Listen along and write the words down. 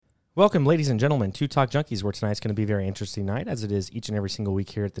Welcome, ladies and gentlemen, to Talk Junkies, where tonight's going to be a very interesting night, as it is each and every single week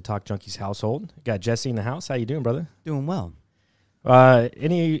here at the Talk Junkies household. Got Jesse in the house. How you doing, brother? Doing well. For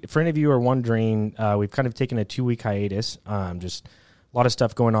any of you who are wondering, we've kind of taken a 2-week hiatus. Just a lot of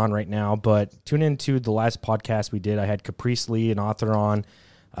stuff going on right now. But tune into the last podcast we did. I had Caprice Lee, an author, on.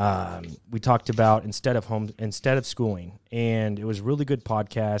 We talked about instead of schooling, and it was a really good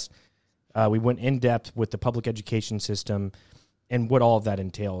podcast. We went in depth with the public education system and what all of that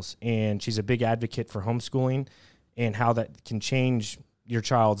entails. And she's a big advocate for homeschooling and how that can change your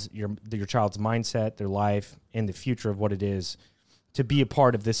child's mindset, their life, and the future of what it is to be a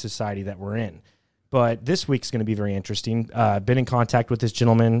part of this society that we're in. But this week's going to be very interesting. I've been in contact with this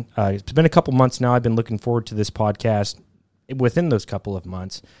gentleman. It's been a couple months now. I've been looking forward to this podcast within those couple of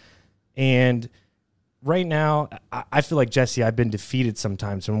months. And right now, I feel like, Jesse, I've been defeated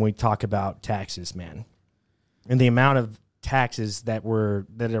sometimes when we talk about taxes, man. And the amount of taxes that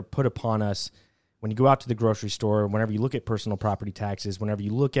are put upon us when you go out to the grocery store, whenever you look at personal property taxes, whenever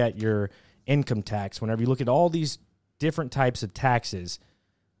you look at your income tax, whenever you look at all these different types of taxes.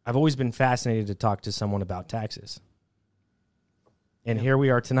 I've always been fascinated to talk to someone about taxes. And Here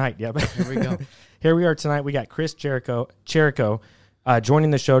we are tonight. Yep. Here we go. Here we are tonight. We got Chris Cherico joining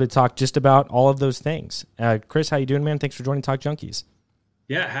the show to talk just about all of those things. Chris, how you doing, man? Thanks for joining Talk Junkies.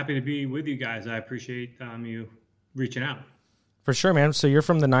 Yeah, happy to be with you guys. I appreciate you reaching out. For sure, man. So you're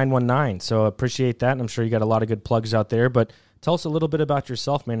from the 919, so appreciate that, and I'm sure you got a lot of good plugs out there. But tell us a little bit about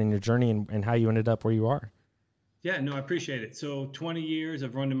yourself, man, and your journey and how you ended up where you are. Yeah, no, I appreciate it. So 20 years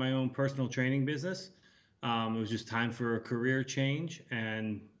I've run my own personal training business. It was just time for a career change,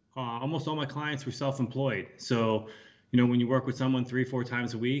 and almost all my clients were self-employed. So, when you work with someone 3-4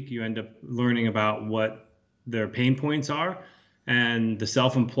 times a week, you end up learning about what their pain points are. And the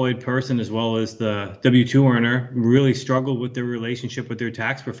self-employed person, as well as the W-2 earner, really struggled with their relationship with their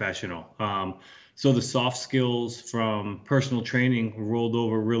tax professional. So the soft skills from personal training rolled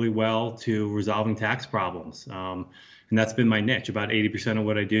over really well to resolving tax problems. And that's been my niche. About 80% of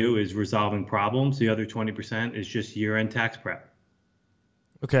what I do is resolving problems. The other 20% is just year-end tax prep.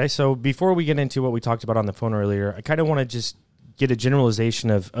 Okay, so before we get into what we talked about on the phone earlier, I kind of want to just get a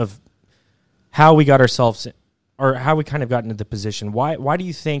generalization of how we got ourselves, or how we kind of got into the position. Why do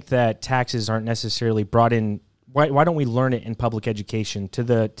you think that taxes aren't necessarily brought in? Why don't we learn it in public education to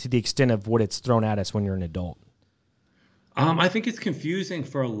the extent of what it's thrown at us when you're an adult? I think it's confusing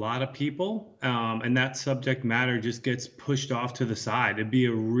for a lot of people, and that subject matter just gets pushed off to the side. It'd be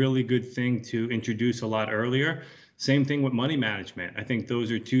a really good thing to introduce a lot earlier. Same thing with money management. I think those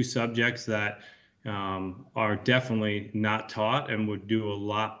are two subjects that are definitely not taught and would do a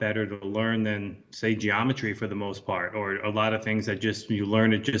lot better to learn than, say, geometry for the most part, or a lot of things that just you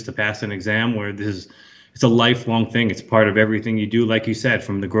learn it just to pass an exam, where it's a lifelong thing. It's part of everything you do, like you said,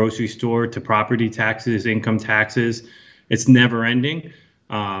 from the grocery store to property taxes, income taxes. It's never ending.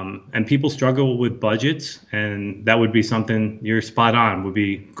 And people struggle with budgets, and that would be something, you're spot on, would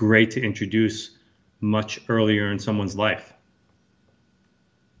be great to introduce much earlier in someone's life.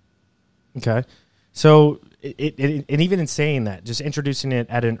 Okay. So, and even in saying that, just introducing it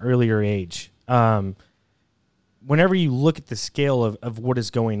at an earlier age, whenever you look at the scale of what is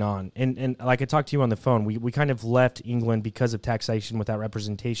going on, and like I talked to you on the phone, we kind of left England because of taxation without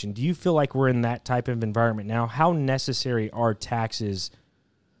representation. Do you feel like we're in that type of environment now? How necessary are taxes?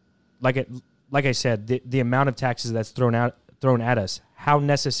 Like I said, the amount of taxes that's thrown at us, how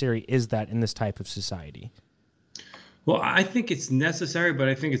necessary is that in this type of society? Well, I think it's necessary, but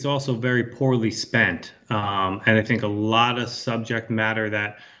I think it's also very poorly spent. And I think a lot of subject matter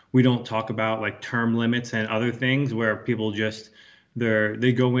that we don't talk about, like term limits and other things, where people just,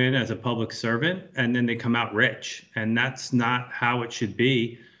 they go in as a public servant and then they come out rich. And that's not how it should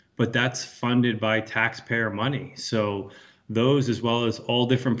be, but that's funded by taxpayer money. So those, as well as all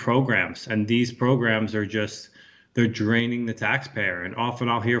different programs, and these programs are just, they're draining the taxpayer. And often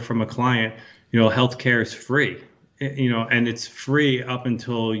I'll hear from a client, healthcare is free. And it's free up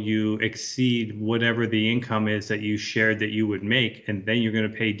until you exceed whatever the income is that you shared that you would make, and then you're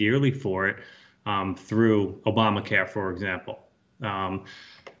going to pay dearly for it through Obamacare, for example. And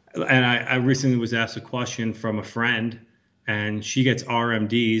I recently was asked a question from a friend, and she gets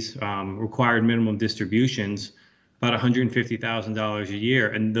RMDs, required minimum distributions, about $150,000 a year,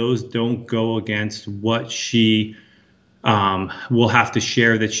 and those don't go against what she will have to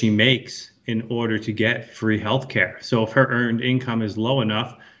share that she makes in order to get free health care. So if her earned income is low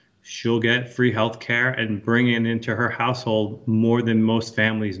enough, she'll get free health care and bring into her household more than most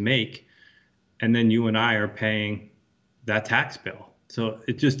families make. And then you and I are paying that tax bill. So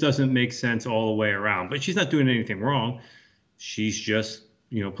it just doesn't make sense all the way around. But she's not doing anything wrong. She's just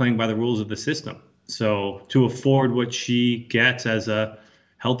playing by the rules of the system. So to afford what she gets as a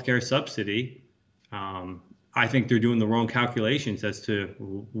healthcare subsidy, I think they're doing the wrong calculations as to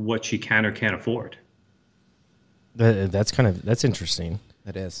what she can or can't afford. That's interesting.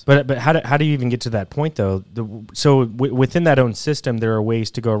 That is. But how do you even get to that point though? Within that own system, there are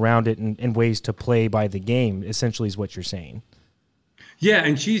ways to go around it and ways to play by the game. Essentially, is what you're saying. Yeah,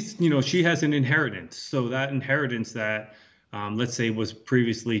 and she has an inheritance. So that inheritance that let's say was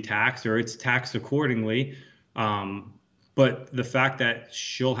previously taxed, or it's taxed accordingly. But the fact that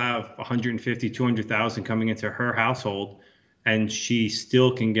she'll have 150, 200,000 coming into her household, and she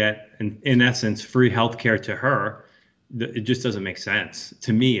still can get, in essence, free healthcare to her, it just doesn't make sense.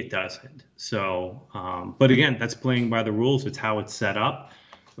 To me, it doesn't. So, but again, that's playing by the rules. It's how it's set up.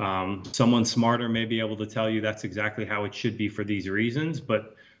 Someone smarter may be able to tell you that's exactly how it should be for these reasons,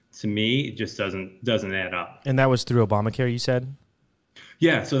 but to me, it just doesn't add up. And that was through Obamacare, you said?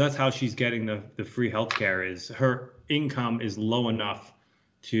 Yeah, so that's how she's getting the free healthcare. Is her income is low enough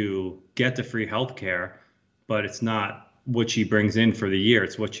to get the free healthcare, but it's not what she brings in for the year.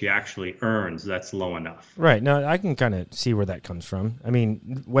 It's what she actually earns that's low enough. Right. No, I can kind of see where that comes from. I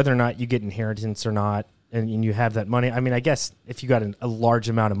mean, whether or not you get inheritance or not, and you have that money. I mean, I guess if you got a large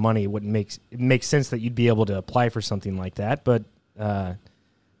amount of money, it makes sense that you'd be able to apply for something like that. But I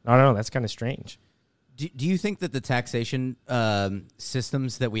don't know. That's kind of strange. Do you think that the taxation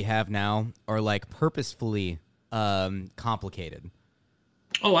systems that we have now are like purposefully complicated?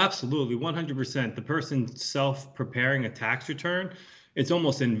 Oh, absolutely. 100%. The person self-preparing a tax return, it's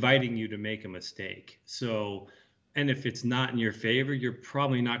almost inviting you to make a mistake. So, and if it's not in your favor, you're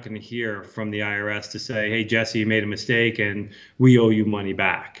probably not going to hear from the IRS to say, hey, Jesse, you made a mistake and we owe you money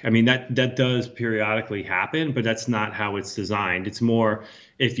back. I mean, that does periodically happen, but that's not how it's designed. It's more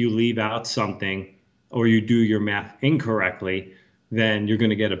if you leave out something or you do your math incorrectly, then you're going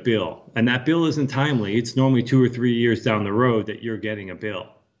to get a bill. And that bill isn't timely. It's normally 2 or 3 years down the road that you're getting a bill.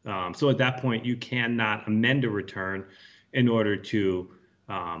 So at that point, you cannot amend a return in order to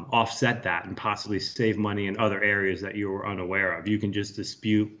offset that and possibly save money in other areas that you were unaware of. You can just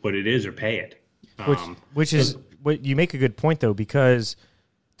dispute what it is or pay it. Which is what you make a good point though, because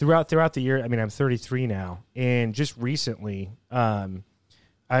throughout the year, I mean, I'm 33 now, and just recently, I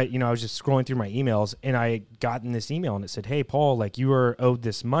was just scrolling through my emails and I had gotten this email and it said, hey, Paul, like you were owed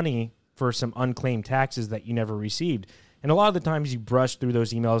this money for some unclaimed taxes that you never received. And a lot of the times you brush through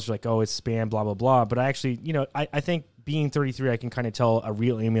those emails like, oh, it's spam, blah, blah, blah. But I actually, I think being 33, I can kind of tell a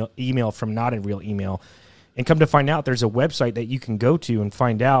real email from not a real email. And come to find out, there's a website that you can go to and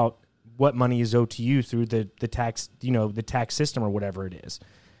find out what money is owed to you through the tax, the tax system or whatever it is.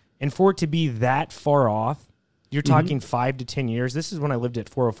 And for it to be that far off, you're talking 5 to 10 years. This is when I lived at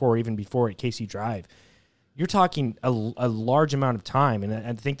 404, even before at Casey Drive. You're talking a large amount of time, and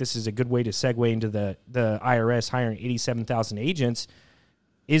I think this is a good way to segue into the IRS hiring 87,000 agents.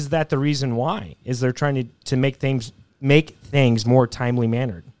 Is that the reason why? Is they're trying to make things more timely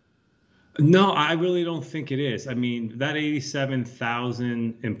mannered? No, I really don't think it is. I mean, that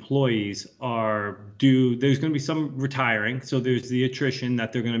 87,000 employees are due. There's going to be some retiring, so there's the attrition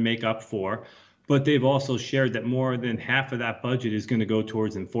that they're going to make up for. But they've also shared that more than half of that budget is going to go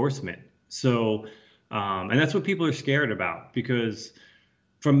towards enforcement. So, and that's what people are scared about, because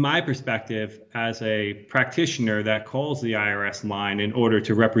from my perspective, as a practitioner that calls the IRS line in order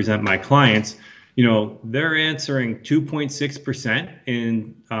to represent my clients, they're answering 2.6%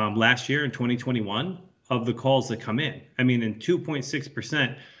 in last year in 2021 of the calls that come in. I mean, in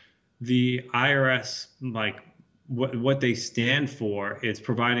 2.6%, the IRS, what they stand for is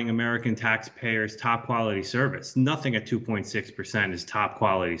providing American taxpayers top quality service. Nothing at 2.6% is top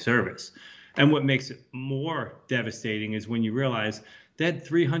quality service. And what makes it more devastating is when you realize they had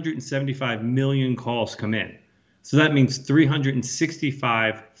 375 million calls come in. So that means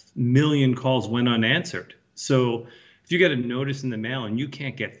 365 million calls went unanswered. So if you get a notice in the mail and you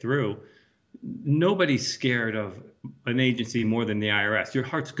can't get through, nobody's scared of an agency more than the IRS. Your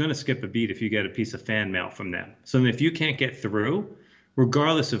heart's going to skip a beat if you get a piece of fan mail from them. So if you can't get through,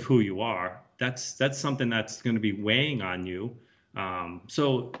 regardless of who you are, that's something that's going to be weighing on you.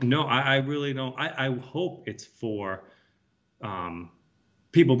 So no, I really don't. I hope it's for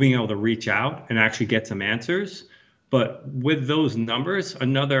people being able to reach out and actually get some answers. But with those numbers,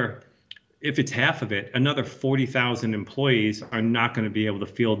 if it's half of it, another 40,000 employees are not going to be able to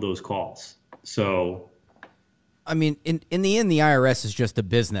field those calls. So, I mean, in the end, the IRS is just a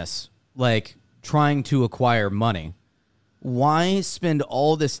business, like trying to acquire money. Why spend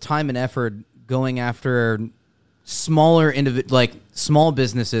all this time and effort going after smaller small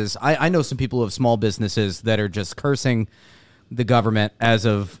businesses? I know some people who have small businesses that are just cursing the government as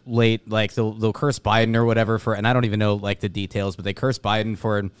of late. Like they'll curse Biden or whatever for, and I don't even know like the details, but they curse Biden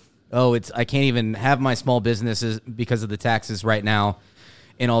for, I can't even have my small businesses because of the taxes right now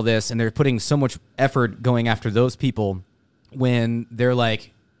and all this. And they're putting so much effort going after those people when they're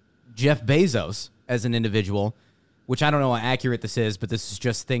like Jeff Bezos as an individual, which I don't know how accurate this is, but this is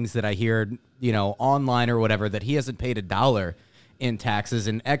just things that I hear, online or whatever, that he hasn't paid $1 in taxes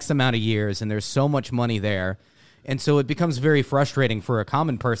in X amount of years, and there's so much money there. And so it becomes very frustrating for a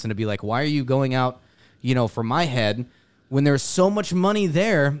common person to be like, why are you going out, for my head, when there's so much money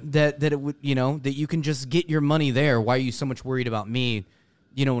there that it would, that you can just get your money there. Why are you so much worried about me,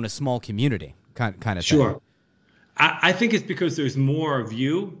 in a small community kind of Sure. thing? I think it's because there's more of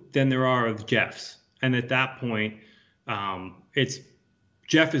you than there are of Jeff's. And at that point, it's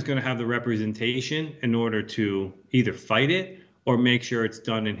Jeff is going to have the representation in order to either fight it or make sure it's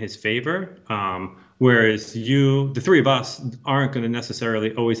done in his favor. Whereas the three of us, aren't going to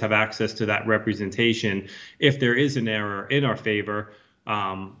necessarily always have access to that representation if there is an error in our favor,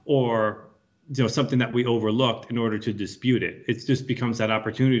 or something that we overlooked in order to dispute it. It just becomes that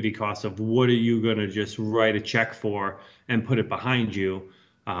opportunity cost of what are you going to just write a check for and put it behind you,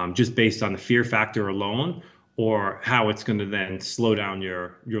 just based on the fear factor alone, or how it's going to then slow down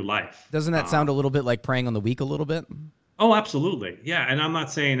your life. Doesn't that sound a little bit like preying on the weak a little bit? Oh, absolutely. Yeah. And I'm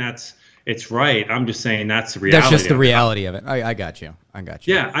not saying it's right. I'm just saying that's the reality. That's just the reality of it. I got you.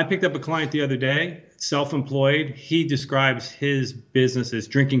 Yeah. I picked up a client the other day, self-employed. He describes his business as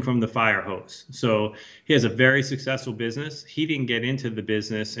drinking from the fire hose. So he has a very successful business. He didn't get into the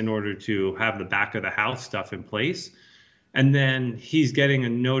business in order to have the back of the house stuff in place. And then he's getting a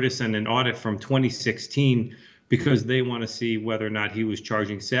notice and an audit from 2016 because they want to see whether or not he was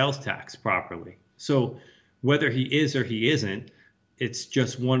charging sales tax properly. So whether he is or he isn't, it's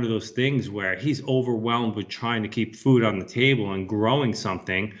just one of those things where he's overwhelmed with trying to keep food on the table and growing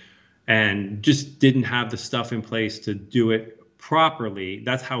something, and just didn't have the stuff in place to do it properly.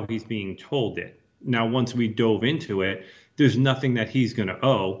 That's how he's being told it. Now, once we dove into it, there's nothing that he's going to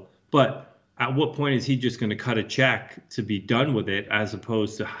owe, but at what point is he just going to cut a check to be done with it as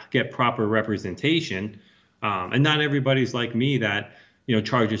opposed to get proper representation? And not everybody's like me that,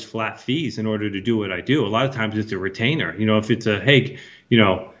 charges flat fees in order to do what I do. A lot of times it's a retainer. If it's hey,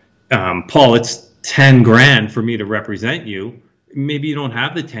 Paul, it's 10 grand for me to represent you. Maybe you don't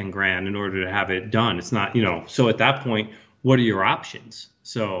have the 10 grand in order to have it done. It's not, so at that point, what are your options?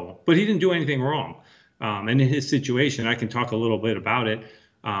 So, but he didn't do anything wrong. And in his situation, I can talk a little bit about it.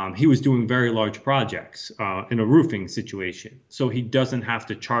 He was doing very large projects in a roofing situation. So he doesn't have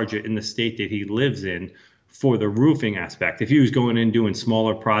to charge it in the state that he lives in for the roofing aspect. If he was going in doing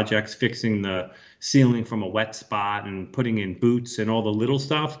smaller projects, fixing the ceiling from a wet spot and putting in boots and all the little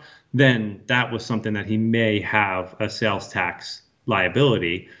stuff, then that was something that he may have a sales tax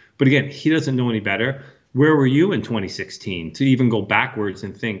liability. But again, he doesn't know any better. Where were you in 2016 to even go backwards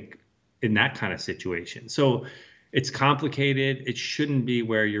and think in that kind of situation? So it's complicated. It shouldn't be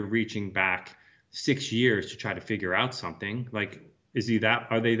where you're reaching back 6 years to try to figure out something. Like,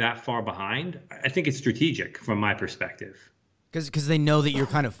 are they that far behind? I think it's strategic from my perspective. Because they know that you're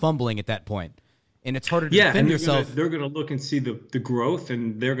kind of fumbling at that point, and it's harder to defend yourself. They're going to look and see the growth,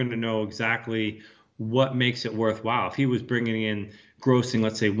 and they're going to know exactly what makes it worthwhile. If he was bringing in grossing,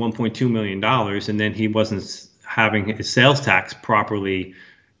 let's say $1.2 million, and then he wasn't having his sales tax properly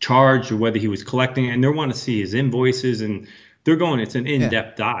charged, or whether he was collecting it, and they want to see his invoices, and it's an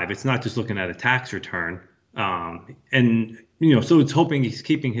in-depth dive. It's not just looking at a tax return. So it's hoping he's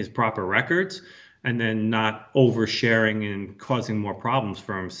keeping his proper records and then not oversharing and causing more problems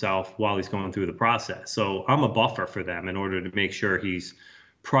for himself while he's going through the process. So I'm a buffer for them in order to make sure he's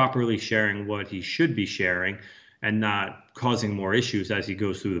properly sharing what he should be sharing and not causing more issues as he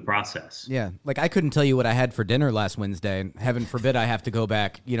goes through the process. Yeah. Like, I couldn't tell you what I had for dinner last Wednesday. Heaven forbid I have to go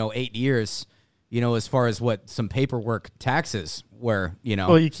back, 8 years, as far as what some paperwork taxes were,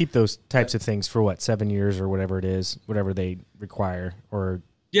 Well, you keep those types of things for 7 years or whatever it is, whatever they require, or.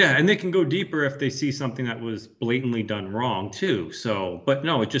 Yeah. And they can go deeper if they see something that was blatantly done wrong too. So, but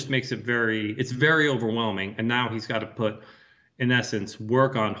no, it just makes it it's very overwhelming. And now he's got to put, in essence,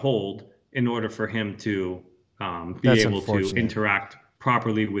 work on hold in order for him to be able to interact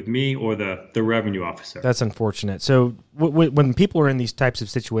properly with me or the revenue officer. That's unfortunate. So when people are in these types of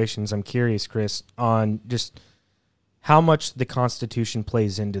situations, I'm curious, Chris, on just how much the Constitution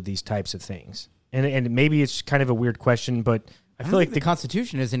plays into these types of things. And maybe it's kind of a weird question, but I feel like the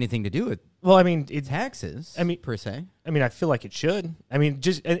Constitution has anything to do with taxes. Per se. I feel like it should. And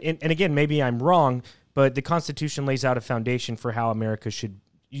again, maybe I'm wrong, but the Constitution lays out a foundation for how America should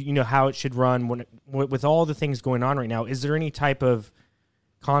you know, how it should run with all the things going on right now. Is there any type of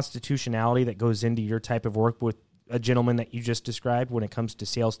constitutionality that goes into your type of work with a gentleman that you just described when it comes to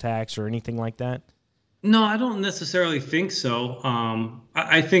sales tax or anything like that? No, I don't necessarily think so.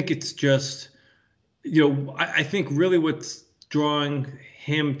 I think it's just, I think really what's drawing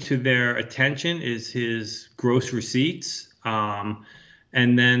him to their attention is his gross receipts.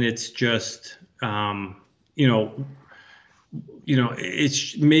 And then it's just,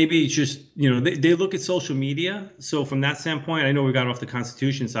 it's maybe just, they look at social media. So from that standpoint, I know we got off the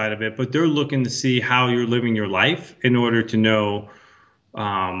Constitution side of it, but they're looking to see how you're living your life in order to know,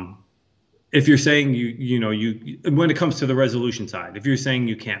 if you're saying you when it comes to the resolution side, if you're saying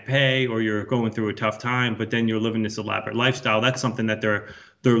you can't pay or you're going through a tough time, but then you're living this elaborate lifestyle, that's something that they're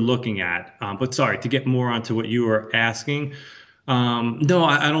looking at. But sorry, to get more onto what you were asking, no,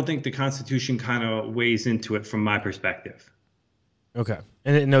 I don't think the Constitution kind of weighs into it from my perspective. Okay.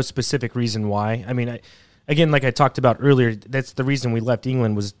 And no specific reason why? I mean, again, like I talked about earlier, that's the reason we left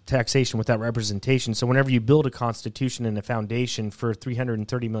England was taxation without representation. So whenever you build a constitution and a foundation for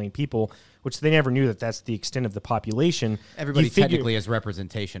 330 million people, which they never knew that that's the extent of the population. Everybody technically has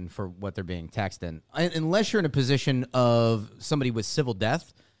representation for what they're being taxed in. Unless you're in a position of somebody with civil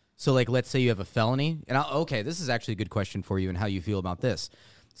death. So like, let's say you have a felony. And okay, this is actually a good question for you and how you feel about this.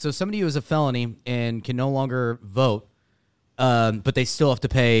 So somebody who has a felony and can no longer vote, but they still have to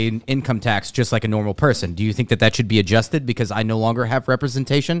pay income tax just like a normal person. Do you think that should be adjusted because I no longer have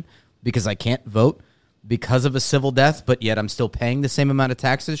representation because I can't vote because of a civil death, but yet I'm still paying the same amount of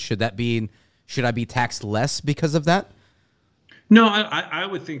taxes? Should I be taxed less because of that? No, I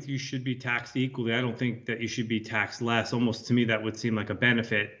would think you should be taxed equally. I don't think that you should be taxed less. Almost to me, that would seem like a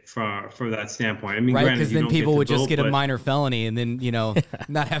benefit for that standpoint. I mean, right? Because then people would just get a minor felony and then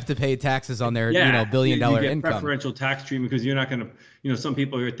not have to pay taxes on their $1 billion income. Preferential tax treatment because you're not going to. Some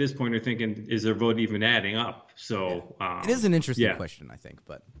people here at this point are thinking, is their vote even adding up? So it is an interesting question, I think.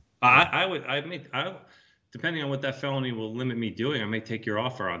 But depending on what that felony will limit me doing, I may take your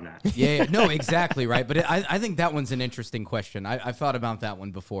offer on that. Yeah, no, exactly, right. But I think that one's an interesting question. I've thought about that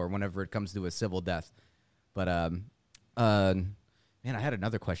one before whenever it comes to a civil death. But, man, I had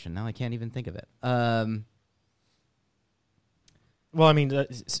another question. Now I can't even think of it. Well, I mean,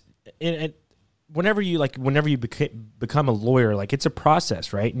 whenever you become a lawyer, like it's a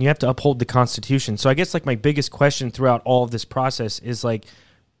process, right? And you have to uphold the Constitution. So I guess like my biggest question throughout all of this process is like,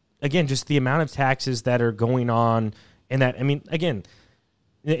 again, just the amount of taxes that are going on, and that, I mean, again,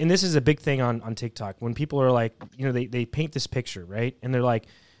 and this is a big thing on TikTok, when people are like, they paint this picture, right? And they're like,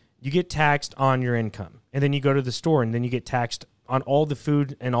 you get taxed on your income, and then you go to the store, and then you get taxed on all the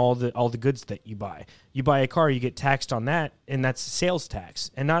food and all the goods that you buy. You buy a car, you get taxed on that, and that's sales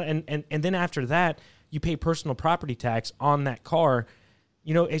tax. And then after that, you pay personal property tax on that car.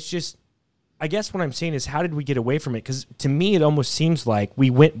 It's just, I guess what I'm saying is, how did we get away from it? Because to me, it almost seems like we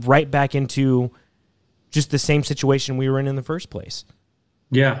went right back into just the same situation we were in the first place.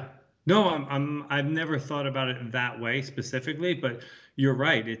 Yeah. No, I've never thought about it that way specifically, but you're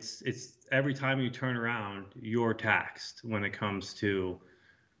right. It's every time you turn around, you're taxed when it comes to,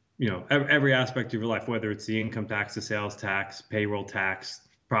 every aspect of your life, whether it's the income tax, the sales tax, payroll tax,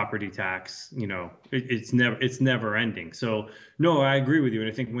 property tax, it's never ending. So no, I agree with you.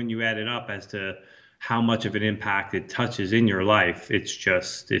 And I think when you add it up as to how much of an impact it touches in your life,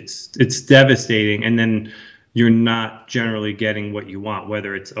 it's devastating. And then you're not generally getting what you want,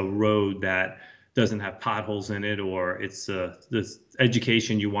 whether it's a road that doesn't have potholes in it, or it's the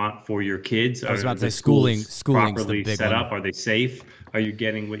education you want for your kids. I was about to say schooling's properly the big set one. up. Are they safe? Are you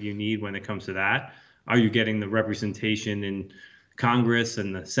getting what you need when it comes to that? Are you getting the representation in Congress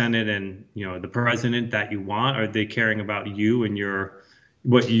and the Senate and the president that you want? Are they caring about you and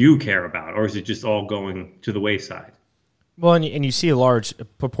what you care about, or is it just all going to the wayside? Well, and you see a large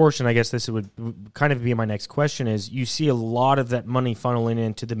proportion. I guess this would kind of be my next question: is you see a lot of that money funneling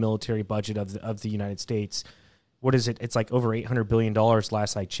into the military budget of the United States. What is it? It's like over $800 billion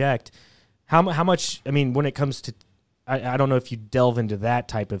last I checked. How much? I mean, when it comes to, I don't know if you delve into that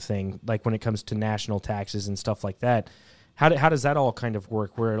type of thing, like when it comes to national taxes and stuff like that. How does that all kind of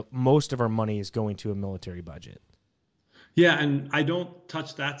work, where most of our money is going to a military budget? Yeah, and I don't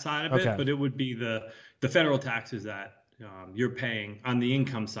touch that side of Okay. it, but it would be the federal taxes that you're paying on the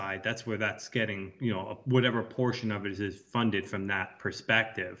income side. That's where that's getting, whatever portion of it is funded from that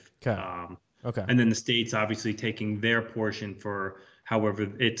perspective. Okay. Okay. And then the states obviously taking their portion for however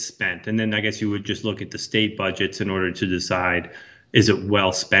it's spent. And then I guess you would just look at the state budgets in order to decide, is it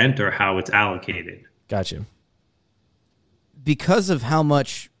well spent or how it's allocated? Gotcha. Because of how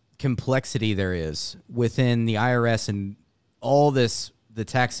much complexity there is within the IRS and all this the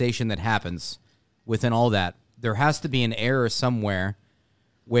taxation that happens within all that, there has to be an error somewhere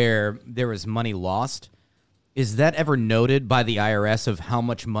where there is money lost. Is that ever noted by the IRS of how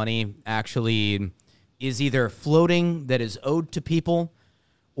much money actually is either floating that is owed to people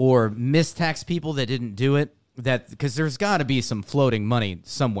or mistaxed people that didn't do it? That because there's got to be some floating money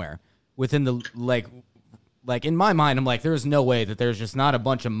somewhere within the like in my mind, I'm like, there's no way that there's just not a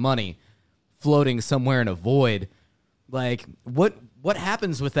bunch of money floating somewhere in a void. Like, what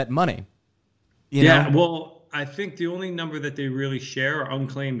happens with that money? You know? Well, I think the only number that they really share are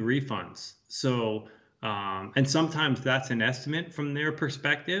unclaimed refunds. So, and sometimes that's an estimate from their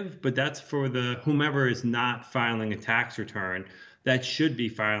perspective, but that's for the whomever is not filing a tax return that should be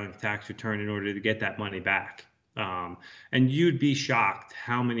filing a tax return in order to get that money back. And you'd be shocked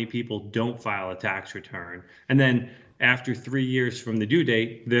how many people don't file a tax return. And then after 3 years from the due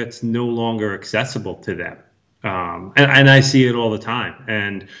date, that's no longer accessible to them. And I see it all the time.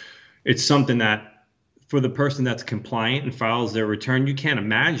 And it's something that for the person that's compliant and files their return, you can't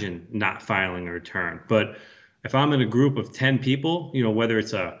imagine not filing a return. But if I'm in a group of 10 people, whether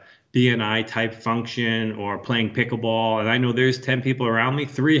it's a BNI type function or playing pickleball, and I know there's 10 people around me,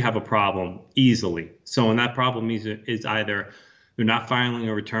 3 have a problem easily. So when that problem is either they're not filing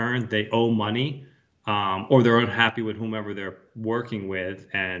a return, they owe money, or they're unhappy with whomever they're working with,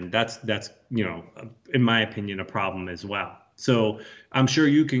 and that's in my opinion a problem as well. So I'm sure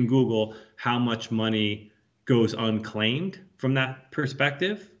you can Google how much money goes unclaimed from that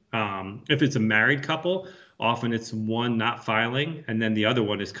perspective. If it's a married couple, often it's one not filing, and then the other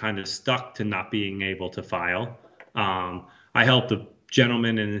one is kind of stuck to not being able to file. I helped a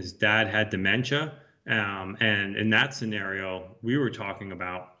gentleman and his dad had dementia. And in that scenario, we were talking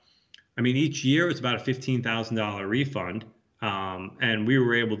about, each year it's about a $15,000 refund. And we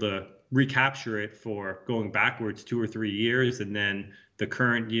were able to recapture it for going backwards 2 or 3 years, and then the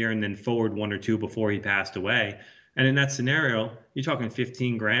current year, and then forward 1 or 2 before he passed away. And in that scenario, you're talking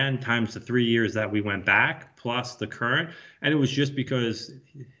 15 grand times the 3 years that we went back plus the current. And it was just because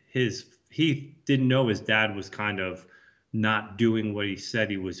he didn't know his dad was kind of not doing what he said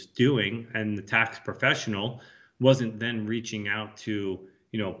he was doing. And the tax professional wasn't then reaching out to,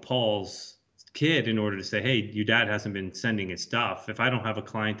 Paul's kid in order to say, hey, your dad hasn't been sending his stuff. If I don't have a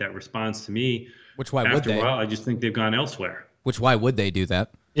client that responds to me, after a while, I just think they've gone elsewhere. Why would they do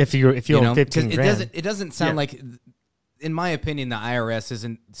that? If you owe 15 grand. It doesn't sound like, in my opinion, the IRS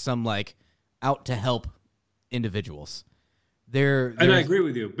isn't some out to help individuals. And I agree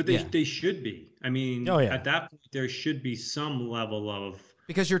with you, but they should be. At that point, there should be some level of,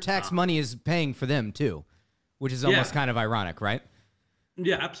 because your tax money is paying for them too, which is almost kind of ironic, right?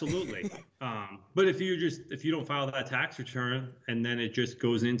 Yeah, absolutely. But if you don't file that tax return and then it just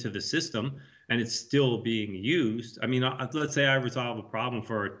goes into the system and it's still being used, let's say I resolve a problem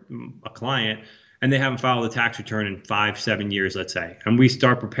for a client and they haven't filed a tax return in 5-7 years, let's say, and we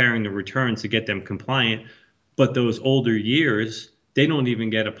start preparing the returns to get them compliant, but those older years, they don't even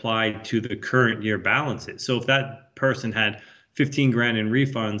get applied to the current year balances. So if that person had 15 grand in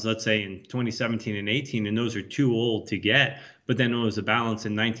refunds, let's say in 2017 and 18, and those are too old to get, but then it was a balance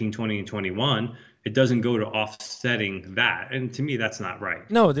in 19, 20, and 21, it doesn't go to offsetting that. And to me, that's not right.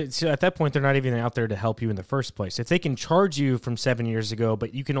 No, so at that point, they're not even out there to help you in the first place. If they can charge you from 7 years ago,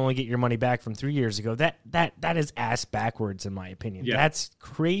 but you can only get your money back from 3 years ago, that is ass backwards, in my opinion. Yeah. That's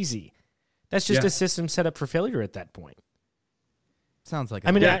crazy. That's just a system set up for failure at that point. Sounds like.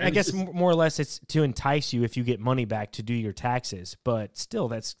 I guess more or less it's to entice you if you get money back to do your taxes, but still,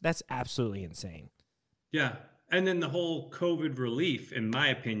 that's absolutely insane. Yeah, and then the whole COVID relief, in my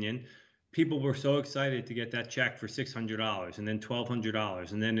opinion, people were so excited to get that check for $600 and then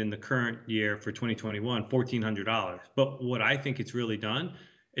 $1,200, and then in the current year for 2021, $1,400. But what I think it's really done,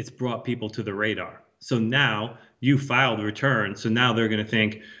 it's brought people to the radar. So now you filed a return, so now they're going to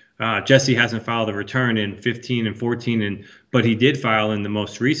think, Jesse hasn't filed a return in 15 and 14, but he did file in the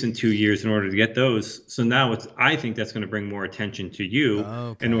most recent 2 years in order to get those. So now I think that's going to bring more attention to you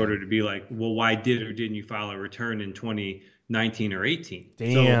in order to be like, well, why did or didn't you file a return in 2019 or 18?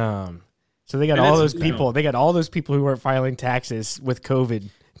 Damn. So they got all those people. They got all those people who weren't filing taxes with COVID.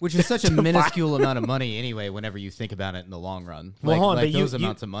 Which is such a minuscule amount of money anyway, whenever you think about it in the long run. Those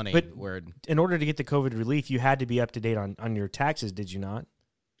amounts of money. But in order to get the COVID relief, you had to be up to date on your taxes, did you not?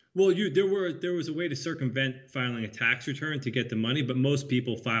 Well, there was a way to circumvent filing a tax return to get the money, but most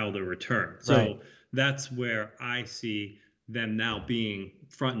people filed a return. So that's where I see them now being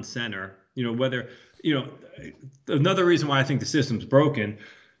front and center. Another reason why I think the system's broken,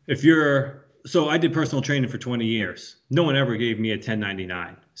 so I did personal training for 20 years. No one ever gave me a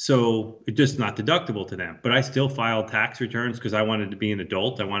 1099. So it's just not deductible to them. But I still filed tax returns because I wanted to be an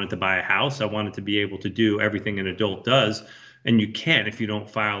adult. I wanted to buy a house. I wanted to be able to do everything an adult does. And you can't if you don't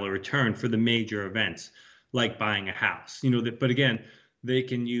file a return for the major events like buying a house. But again, they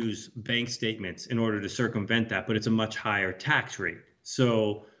can use bank statements in order to circumvent that, but it's a much higher tax rate.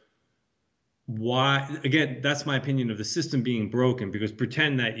 So why, again, that's my opinion of the system being broken, because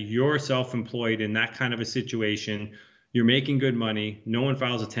pretend that you're self-employed in that kind of a situation. You're making good money. No one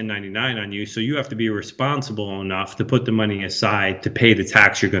files a 1099 on you. So you have to be responsible enough to put the money aside to pay the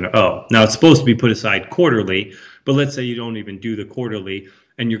tax you're going to owe. Now, it's supposed to be put aside quarterly, but let's say you don't even do the quarterly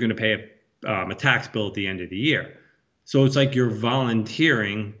and you're going to pay a tax bill at the end of the year. So it's like you're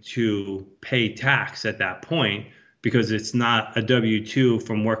volunteering to pay tax at that point, because it's not a W-2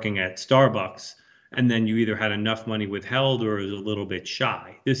 from working at Starbucks. And then you either had enough money withheld or is a little bit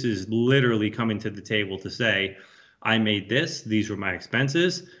shy. This is literally coming to the table to say, I made this, these were my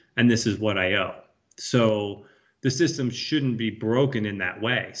expenses, and this is what I owe. So the system shouldn't be broken in that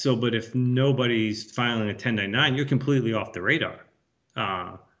way. But if nobody's filing a 1099, you're completely off the radar.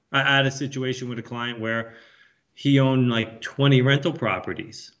 I had a situation with a client where he owned like 20 rental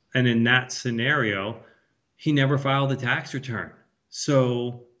properties. And in that scenario, he never filed a tax return.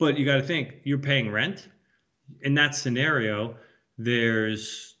 But you got to think, you're paying rent. In that scenario,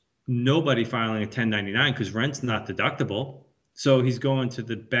 there's nobody filing a 1099 because rent's not deductible. So he's going to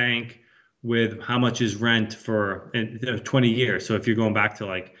the bank with how much is rent for 20 years. So if you're going back to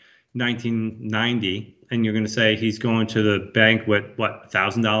like 1990 and you're going to say he's going to the bank with what,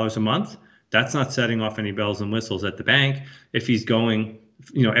 $1,000 a month, that's not setting off any bells and whistles at the bank. If he's going,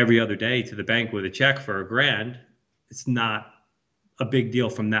 every other day to the bank with a check for $1,000, it's not a big deal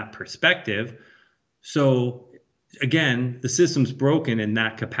from that perspective. So again, the system's broken in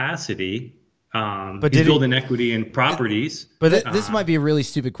that capacity. But he's building equity in properties. But this might be a really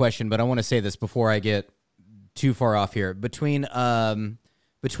stupid question, but I want to say this before I get too far off here. Between a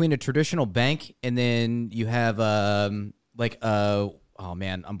traditional bank and then you have oh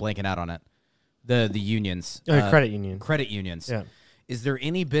man, I'm blanking out on it. The unions. Credit union. Credit unions. Yeah. Is there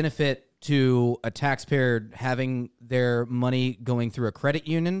any benefit to a taxpayer having their money going through a credit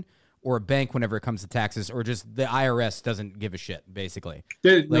union or a bank whenever it comes to taxes, or just the IRS doesn't give a shit, basically?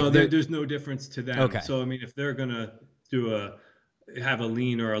 There's no difference to them. Okay. So, I mean, if they're going to have a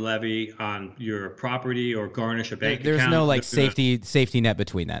lien or a levy on your property or garnish a bank there's account. No like safety net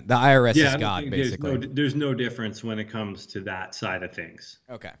between that. The IRS is God, basically. There's no difference when it comes to that side of things.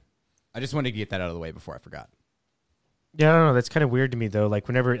 Okay. I just wanted to get that out of the way before I forgot. Yeah, I don't know. That's kind of weird to me, though. Like,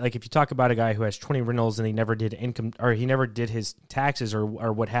 whenever, like, if you talk about a guy who has 20 rentals and he never did income, or he never did his taxes or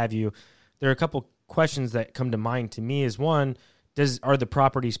what have you, there are a couple questions that come to mind to me. Is one, are the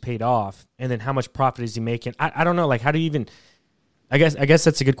properties paid off? And then how much profit is he making? I don't know. Like, how do you even, I guess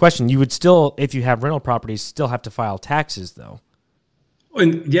that's a good question. You would still, if you have rental properties, still have to file taxes, though.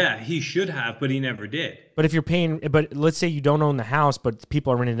 And yeah, he should have, but he never did. But if you're paying, but let's say you don't own the house, but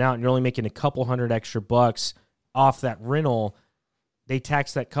people are renting it out and you're only making a couple $100 extra off that rental, they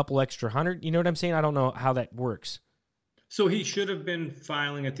tax that couple extra $100. You know what I'm saying? I don't know how that works. So he should have been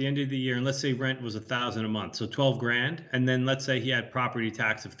filing at the end of the year, and let's say rent was $1,000 a month, so $12,000, and then let's say he had property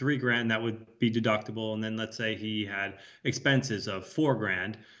tax of $3,000, that would be deductible, and then let's say he had expenses of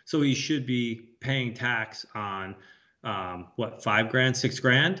 $4,000, so he should be paying tax on $5,000,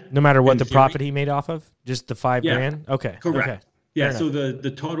 $6,000. No matter what the profit he made off of, just the $5,000. Yeah. Okay, correct. Okay. Yeah, so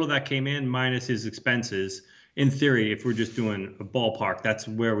the total that came in minus his expenses. In theory, if we're just doing a ballpark, that's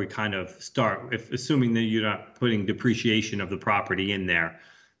where we kind of start, assuming that you're not putting depreciation of the property in there.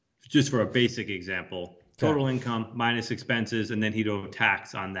 Just for a basic example, total income minus expenses, and then he'd owe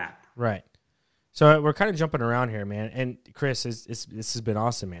tax on that. Right. So we're kind of jumping around here, man. And Chris, this has been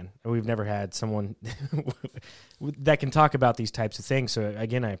awesome, man. We've never had someone that can talk about these types of things. So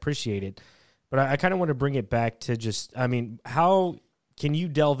again, I appreciate it. But I kind of want to bring it back to just, I mean, how can you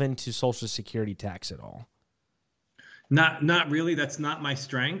delve into Social Security tax at all? Not really. That's not my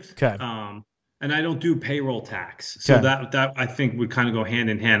strength. Okay. And I don't do payroll tax. So that I think would kind of go hand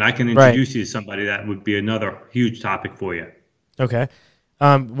in hand. I can introduce you to somebody that would be another huge topic for you. Okay.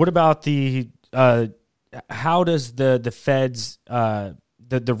 What about how does the Fed's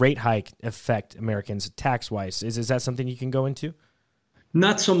the rate hike affect Americans tax-wise? Is that something you can go into?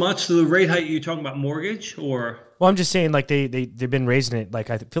 Not so much. So the rate hike, you're talking about mortgage or? Well, I'm just saying, like they've been raising it, like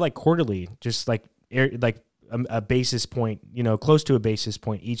I feel like quarterly, just like a basis point, close to a basis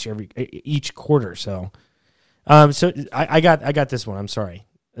point each quarter. So, I got this one. I'm sorry.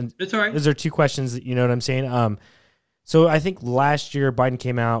 It's all right. Those are two questions. You know what I'm saying? So I think last year Biden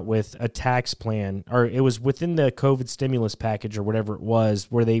came out with a tax plan, or it was within the COVID stimulus package or whatever it was,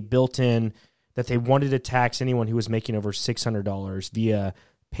 where they built in that they wanted to tax anyone who was making over $600 via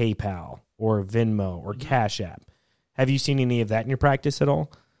PayPal or Venmo or Cash App. Have you seen any of that in your practice at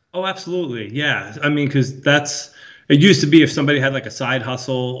all? Oh, absolutely. Yeah. I mean, because it used to be if somebody had like a side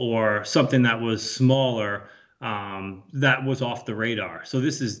hustle or something that was smaller, that was off the radar. So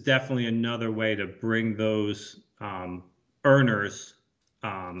this is definitely another way to bring those earners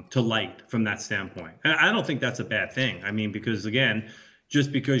to light from that standpoint. And I don't think that's a bad thing. I mean, because again,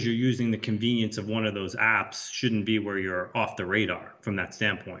 just because you're using the convenience of one of those apps shouldn't be where you're off the radar from that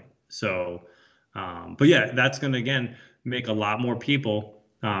standpoint. So, but yeah, that's going to, again, make a lot more people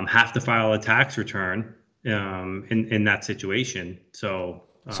have to file a tax return in that situation. So,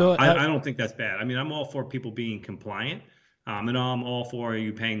 I don't think that's bad. I mean, I'm all for people being compliant, and I'm all for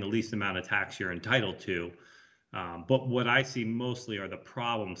you paying the least amount of tax you're entitled to. But what I see mostly are the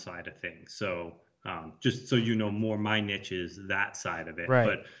problem side of things. So just so you know, more my niche is that side of it. Right.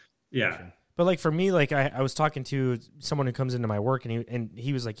 But yeah. But like for me, like I was talking to someone who comes into my work, and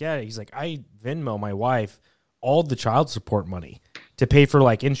he was like, yeah, he's like, I Venmo my wife all the child support money to pay for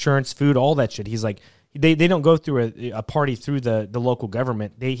like insurance, food, all that shit. He's like, they don't go through a party through the local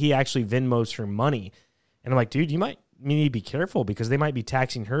government. He actually Venmos her money. And I'm like, dude, you might need to be careful because they might be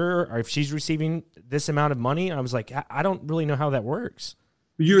taxing her, or if she's receiving this amount of money. And I was like, I don't really know how that works.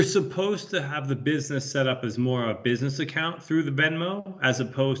 You're supposed to have the business set up as more a business account through the Venmo, as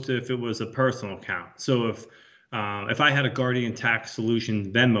opposed to if it was a personal account. So if I had a Guardian Tax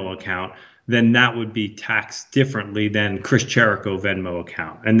Solution Venmo account, then that would be taxed differently than Chris Jericho Venmo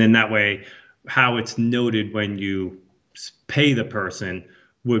account. And then that way, how it's noted when you pay the person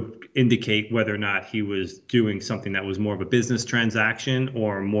would indicate whether or not he was doing something that was more of a business transaction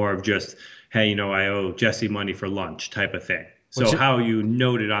or more of just, hey, I owe Jesse money for lunch type of thing. So how you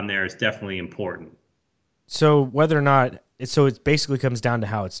note it on there is definitely important. So whether or not, it basically comes down to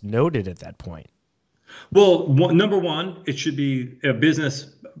how it's noted at that point. Well, number one, it should be a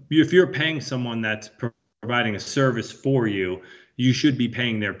business. If you're paying someone that's providing a service for you, you should be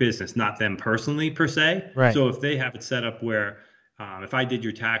paying their business, not them personally per se. Right. So if they have it set up where if I did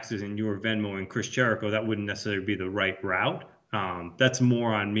your taxes and you were Venmoing Chris Jericho, that wouldn't necessarily be the right route. That's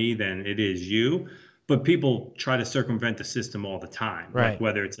more on me than it is you. But people try to circumvent the system all the time. Right. Like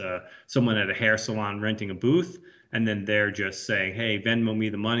whether it's someone at a hair salon renting a booth, and then they're just saying, hey, Venmo me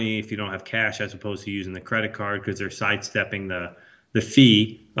the money if you don't have cash, as opposed to using the credit card, because they're sidestepping the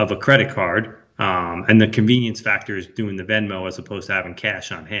fee of a credit card. And the convenience factor is doing the Venmo as opposed to having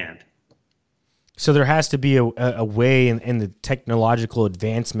cash on hand. So there has to be a way in the technological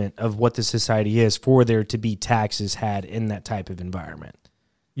advancement of what the society is for there to be taxes had in that type of environment.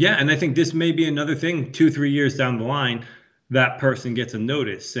 Yeah, and I think this may be another thing 2-3 years down the line, that person gets a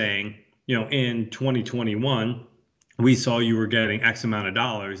notice saying, in 2021, we saw you were getting X amount of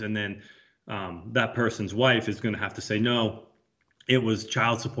dollars, and then that person's wife is going to have to say, no, it was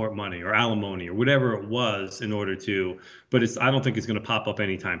child support money or alimony or whatever it was in order to, but I don't think it's going to pop up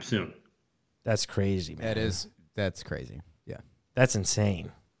anytime soon. That's crazy, man. That's crazy. Yeah. That's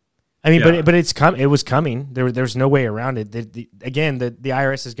insane. I mean, yeah. but it was coming. There's no way around it. The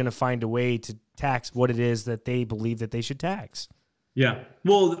IRS is going to find a way to tax what it is that they believe that they should tax. Yeah.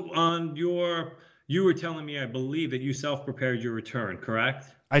 Well, you were telling me, I believe, that you self-prepared your return, correct?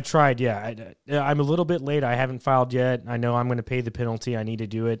 I tried, yeah. I'm a little bit late. I haven't filed yet. I know I'm going to pay the penalty. I need to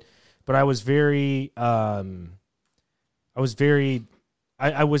do it. But I was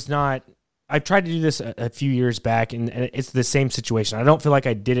not. I've tried to do this a few years back, and it's the same situation. I don't feel like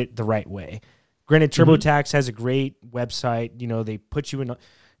I did it the right way. Granted, TurboTax has a great website. They put you in,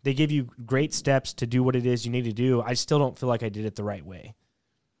 they give you great steps to do what it is you need to do. I still don't feel like I did it the right way.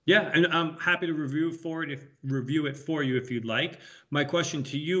 Yeah, and I'm happy to review it for you if you'd like. My question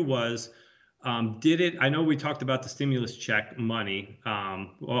to you was, I know we talked about the stimulus check money,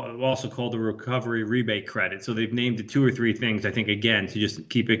 also called the recovery rebate credit. So they've named it 2 or 3 things, I think, again, to just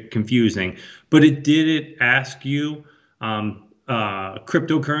keep it confusing. But did it ask you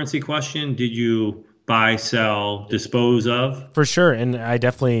cryptocurrency question? Did you buy, sell, dispose of? For sure. And I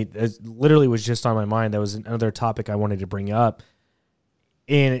definitely, it literally was just on my mind. That was another topic I wanted to bring up.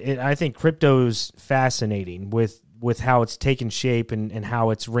 And I think crypto's fascinating with how it's taken shape and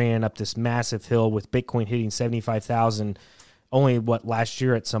how it's ran up this massive hill with Bitcoin hitting 75,000 only last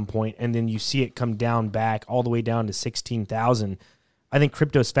year at some point, and then you see it come back all the way down to 16,000. I think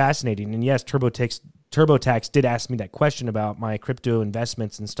crypto's fascinating, and yes, TurboTax did ask me that question about my crypto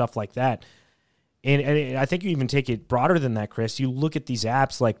investments and stuff like that. And I think you even take it broader than that, Chris. You look at these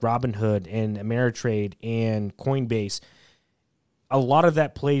apps like Robinhood and Ameritrade and Coinbase. A lot of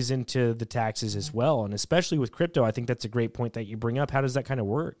that plays into the taxes as well. And especially with crypto, I think that's a great point that you bring up. How does that kind of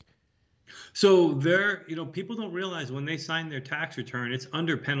work? So people don't realize when they sign their tax return, it's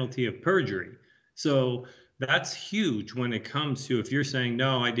under penalty of perjury. So that's huge when it comes to if you're saying,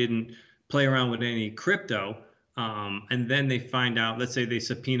 no, I didn't play around with any crypto. And then they find out, let's say they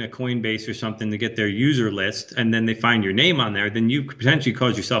subpoena Coinbase or something to get their user list, and then they find your name on there, then you could potentially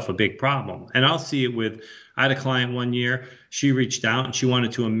cause yourself a big problem. And I'll see it I had a client one year, she reached out and she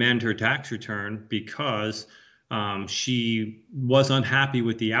wanted to amend her tax return because she was unhappy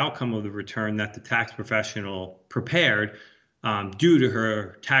with the outcome of the return that the tax professional prepared due to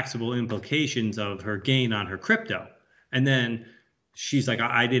her taxable implications of her gain on her crypto. And then she's like,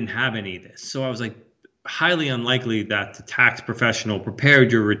 I didn't have any of this. So I was like, highly unlikely that the tax professional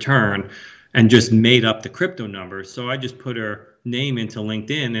prepared your return and just made up the crypto numbers. So I just put her name into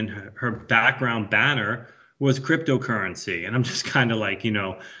LinkedIn, and her background banner was cryptocurrency. And I'm just kind of like,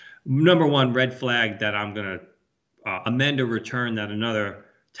 number one, red flag that I'm going to amend a return that another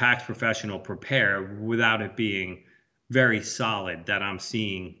tax professional prepared without it being very solid that I'm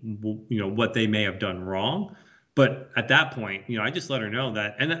seeing, what they may have done wrong. But at that point, I just let her know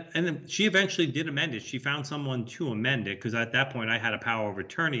that, and then she eventually did amend it. She found someone to amend it because at that point I had a power of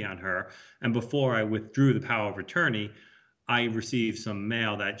attorney on her. And before I withdrew the power of attorney, I received some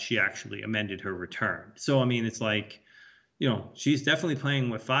mail that she actually amended her return. So, I mean, it's like, she's definitely playing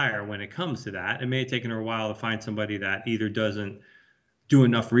with fire when it comes to that. It may have taken her a while to find somebody that either doesn't do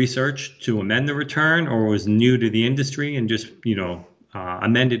enough research to amend the return or was new to the industry and just,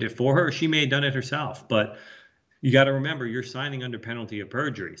 amended it for her. She may have done it herself, but you got to remember you're signing under penalty of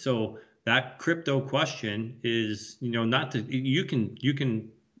perjury. So that crypto question is, not to, you can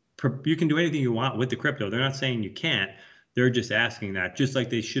do anything you want with the crypto. They're not saying you can't. They're just asking that, just like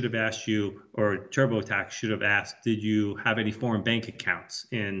they should have asked you, or TurboTax should have asked, did you have any foreign bank accounts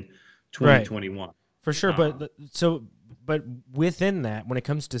in 2021? Right. For sure. But within that, when it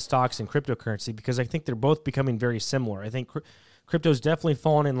comes to stocks and cryptocurrency, because I think they're both becoming very similar. I think crypto's definitely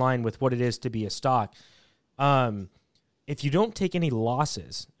fallen in line with what it is to be a stock. If you don't take any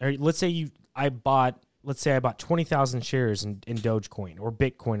losses, or let's say I bought 20,000 shares in Dogecoin or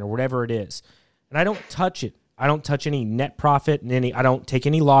Bitcoin or whatever it is, and I don't touch it. I don't touch any net profit and I don't take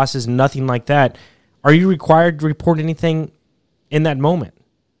any losses, nothing like that. Are you required to report anything in that moment?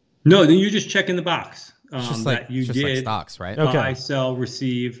 No, then you're just checking the box. Just that you did like stocks, right? Okay. Buy, sell,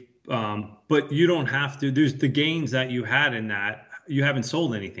 receive, but you don't have to. There's the gains that you had in that. You haven't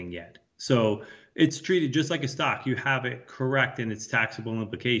sold anything yet, so it's treated just like a stock. You have it correct in its taxable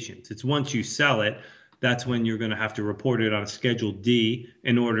implications. It's once you sell it, that's when you're going to have to report it on a Schedule D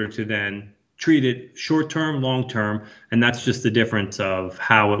in order to then treat it short-term, long-term, and that's just the difference of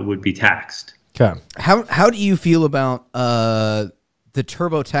how it would be taxed. Okay. How do you feel about the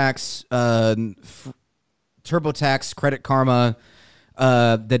TurboTax Credit Karma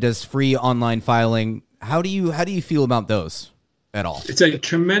that does free online filing? How do you feel about those at all? It's a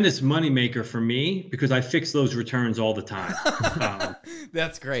tremendous moneymaker for me because I fix those returns all the time.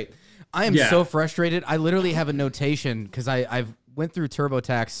 That's great. I am so frustrated. I literally have a notation because I've went through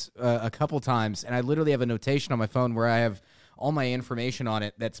TurboTax a couple times, and I literally have a notation on my phone where I have all my information on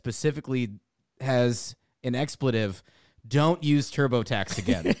it that specifically has an expletive: don't use TurboTax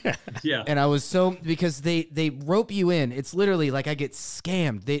again. Yeah. And I was because they rope you in. It's literally like I get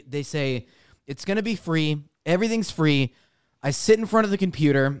scammed. They say it's going to be free. Everything's free. I sit in front of the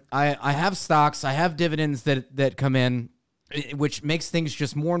computer. I have stocks. I have dividends that come in, which makes things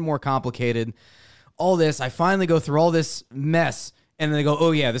just more and more complicated. All this, I finally go through all this mess, and then they go,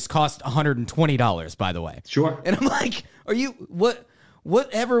 oh, yeah, this cost $120, by the way. Sure. And I'm like, are you,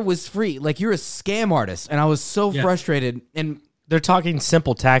 whatever was free? Like, you're a scam artist. And I was so frustrated. And they're talking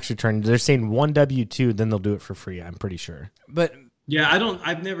simple tax return. They're saying one W-2, then they'll do it for free, I'm pretty sure. But yeah,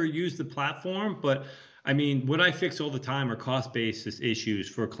 I've never used the platform, but I mean, what I fix all the time are cost basis issues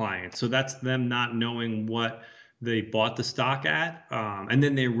for clients. So that's them not knowing what they bought the stock at. And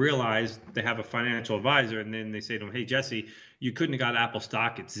then they realize they have a financial advisor, and then they say to them, hey, Jesse, you couldn't have got Apple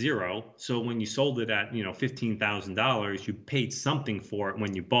stock at zero. So when you sold it at, $15,000, you paid something for it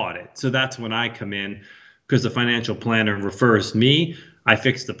when you bought it. So that's when I come in, because the financial planner refers me. I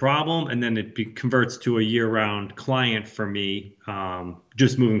fix the problem, and then it converts to a year-round client for me,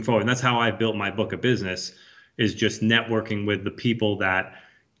 just moving forward. And that's how I built my book of business, is just networking with the people that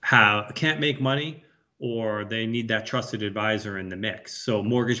can't make money, or they need that trusted advisor in the mix. So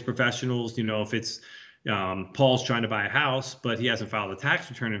mortgage professionals, if it's Paul's trying to buy a house, but he hasn't filed a tax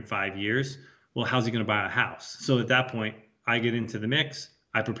return in 5 years, Well, how's he going to buy a house? So at that point, I get into the mix.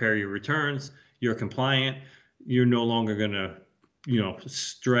 I prepare your returns. You're compliant. You're no longer going to,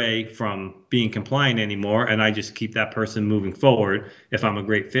 stray from being compliant anymore. And I just keep that person moving forward if I'm a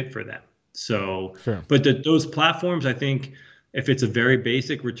great fit for them. So, Sure. but those platforms, I think if it's a very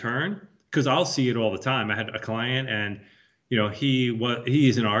basic return, because I'll see it all the time. I had a client and, he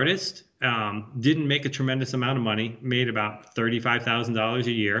is an artist, didn't make a tremendous amount of money, made about $35,000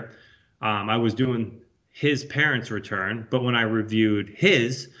 a year. I was doing his parents' return, but when I reviewed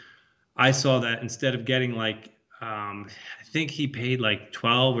his, I saw that instead of getting I think he paid like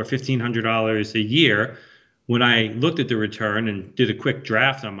 $1,200 or $1,500 a year. When I looked at the return and did a quick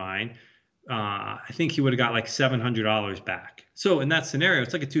draft on mine, I think he would have got like $700 back. So in that scenario,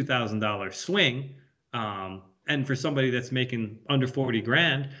 it's like a $2,000 swing. And for somebody that's making under 40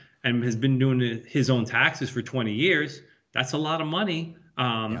 grand and has been doing his own taxes for 20 years, that's a lot of money.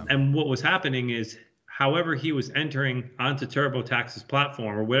 And what was happening is, however he was entering onto TurboTax's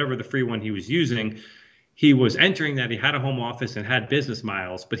platform or whatever the free one he was using, he was entering that he had a home office and had business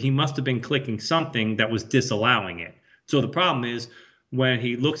miles, but he must have been clicking something that was disallowing it. So the problem is when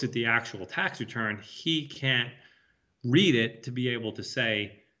he looks at the actual tax return, he can't read it to be able to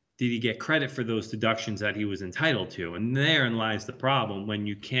say, did he get credit for those deductions that he was entitled to? And therein lies the problem when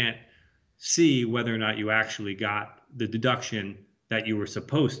you can't see whether or not you actually got the deduction that you were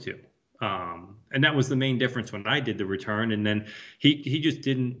supposed to. And that was the main difference when I did the return. And then he just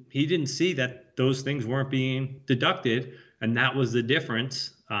didn't see that those things weren't being deducted. And that was the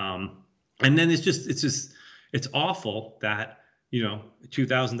difference. And then it's awful that,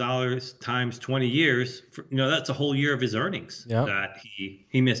 $2,000 times 20 years, that's a whole year of his earnings that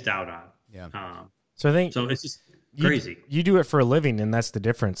he missed out on. Yeah. So I think so it's just crazy. You do it for a living, and that's the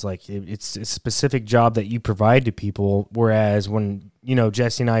difference. Like it's a specific job that you provide to people. Whereas when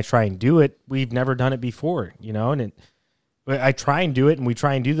Jesse and I try and do it, we've never done it before. And I try and do it, and we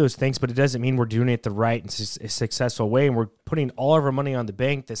try and do those things, but it doesn't mean we're doing it the right and successful way. And we're putting all of our money on the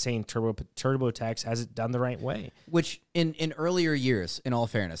bank that's saying TurboTax hasn't done the right way. Which in earlier years, in all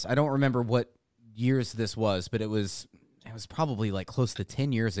fairness, I don't remember what years this was, but it was probably like close to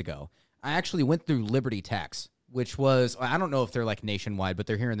 10 years ago. I actually went through Liberty Tax, which was, I don't know if they're like nationwide, but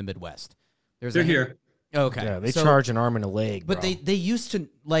they're here in the Midwest. They're here. Okay. Yeah, they charge an arm and a leg. But bro. they used to,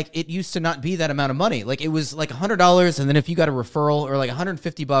 it used to not be that amount of money. Like it was like $100, and then if you got a referral, or like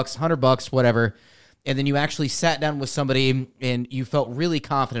 $150, $100, whatever, and then you actually sat down with somebody and you felt really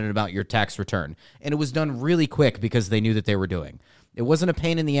confident about your tax return. And it was done really quick because they knew that they were doing. It wasn't a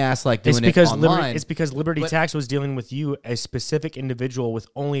pain in the ass like doing it online. It's because Liberty Tax was dealing with you, a specific individual with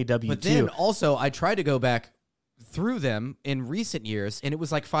only W-2. But then also, I tried to go back through them in recent years, and it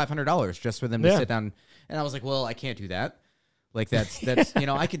was like $500 just for them to sit down. And I was like, well, I can't do that. Like that's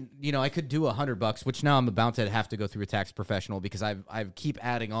I could do $100, which now I'm about to have to go through a tax professional because I keep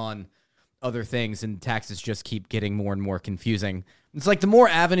adding on other things, and taxes just keep getting more and more confusing. It's like the more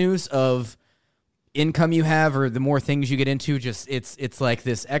avenues of income you have, or the more things you get into, just it's like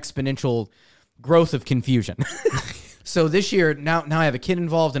this exponential growth of confusion. So this year, now I have a kid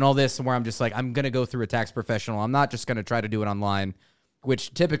involved in all this, where I'm just like, I'm going to go through a tax professional. I'm not just going to try to do it online,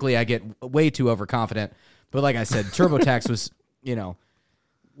 which typically I get way too overconfident. But like I said, TurboTax was,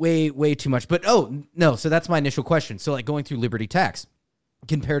 way too much. But so that's my initial question. So like going through Liberty Tax,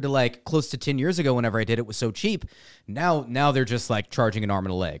 compared to like close to 10 years ago, whenever I did it, was so cheap. Now they're just like charging an arm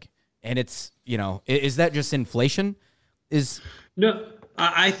and a leg. And it's, is that just inflation? No,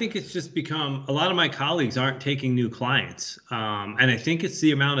 I think it's just become, a lot of my colleagues aren't taking new clients. And I think it's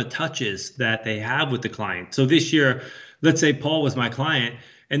the amount of touches that they have with the client. So this year, let's say Paul was my client.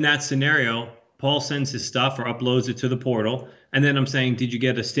 In that scenario, Paul sends his stuff or uploads it to the portal. And then I'm saying, did you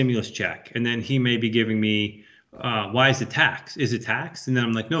get a stimulus check? And then he may be giving me, why is it taxed? Is it taxed? And then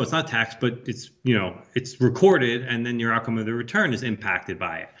I'm like, no, it's not taxed, but it's recorded. And then your outcome of the return is impacted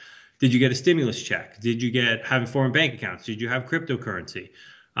by it. Did you get a stimulus check? Did you have foreign bank accounts? Did you have cryptocurrency?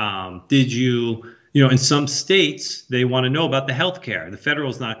 Did you, in some states, they want to know about the healthcare. The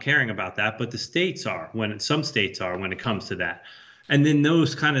federal's not caring about that, but the states are, some states are when it comes to that. And then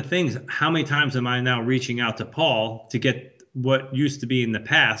those kind of things, how many times am I now reaching out to Paul to get what used to be in the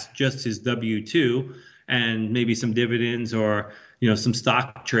past, just his W-2 and maybe some dividends or, some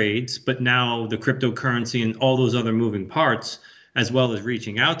stock trades, but now the cryptocurrency and all those other moving parts, as well as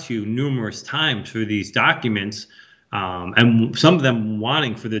reaching out to you numerous times for these documents, and some of them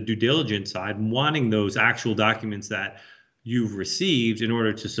wanting, for the due diligence side, wanting those actual documents that you've received in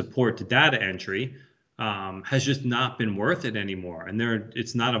order to support the data entry, has just not been worth it anymore. And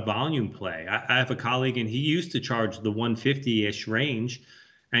it's not a volume play. I have a colleague, and he used to charge the 150-ish range,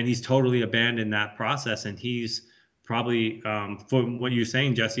 and he's totally abandoned that process. And he's probably, for what you're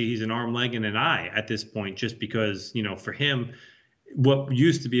saying, Jesse, he's an arm, leg, and an eye at this point, just because, for him, what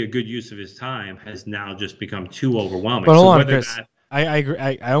used to be a good use of his time has now just become too overwhelming. But hold on, Chris. I agree.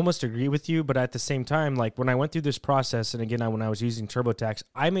 I almost agree with you, but at the same time, like when I went through this process, and again, when I was using TurboTax,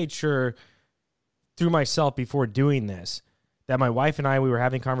 I made sure through myself before doing this that my wife and we were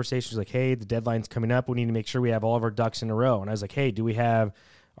having conversations like, hey, the deadline's coming up. We need to make sure we have all of our ducks in a row. And I was like, hey, do we have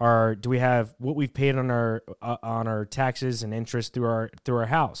what we've paid on our taxes and interest through our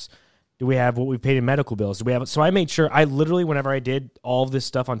house? Do we have what we've paid in medical bills? Do we have? So I made sure I literally, whenever I did all of this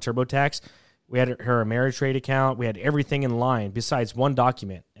stuff on TurboTax, we had her Ameritrade account. We had everything in line besides one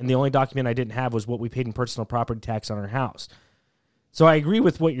document. And the only document I didn't have was what we paid in personal property tax on our house. So I agree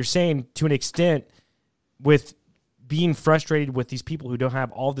with what you're saying to an extent with being frustrated with these people who don't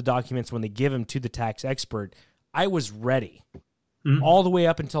have all the documents when they give them to the tax expert. I was ready all the way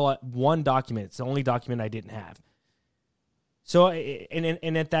up until one document. It's the only document I didn't have. So,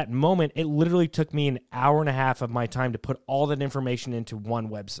 and at that moment, it literally took me an hour and a half of my time to put all that information into one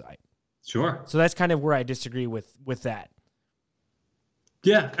website. Sure. So that's kind of where I disagree with that.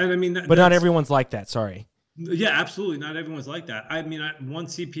 Yeah, and I mean, but not everyone's like that. Sorry. Yeah, absolutely. Not everyone's like that. I mean, one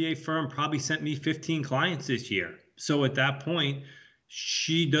CPA firm probably sent me 15 clients this year. So at that point,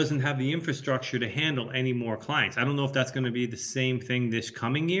 she doesn't have the infrastructure to handle any more clients. I don't know if that's going to be the same thing this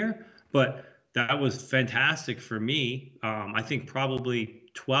coming year, but that was fantastic for me. I think probably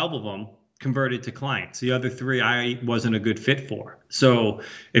 12 of them converted to clients. The other 3 I wasn't a good fit for. So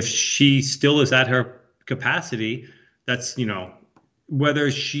if she still is at her capacity, that's,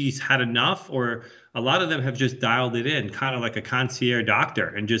 whether she's had enough, or a lot of them have just dialed it in, kind of like a concierge doctor,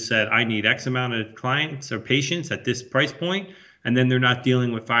 and just said, I need X amount of clients or patients at this price point. And then they're not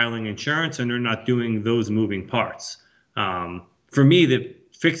dealing with filing insurance, and they're not doing those moving parts. For me,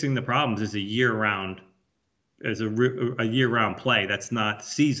 fixing the problems is a year-round play. That's not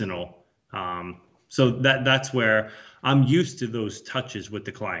seasonal. So that's where I'm used to those touches with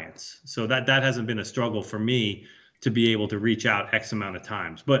the clients. So that hasn't been a struggle for me to be able to reach out X amount of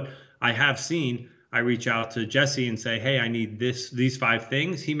times. But I have seen, I reach out to Jesse and say, hey, I need these 5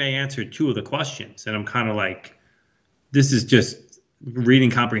 things. He may answer 2 of the questions. And I'm kind of like, this is just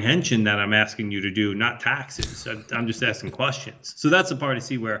reading comprehension that I'm asking you to do, not taxes. I'm just asking questions. So that's the part I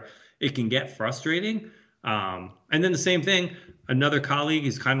see where it can get frustrating. And then the same thing, another colleague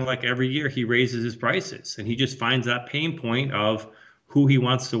is kind of like every year he raises his prices, and he just finds that pain point of who he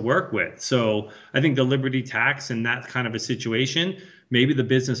wants to work with. So I think the Liberty Tax and that kind of a situation, maybe the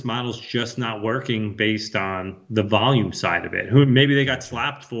business model's just not working based on the volume side of it. Maybe they got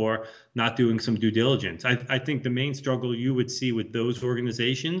slapped for not doing some due diligence. I think the main struggle you would see with those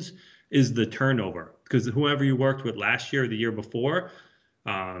organizations is the turnover, because whoever you worked with last year or the year before,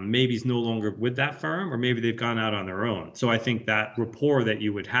 maybe is no longer with that firm, or maybe they've gone out on their own. So I think that rapport that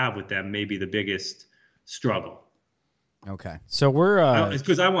you would have with them may be the biggest struggle. Okay. So we're it's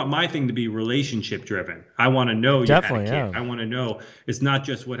because I want my thing to be relationship driven. I want to know you had a kid. Yeah. I want to know it's not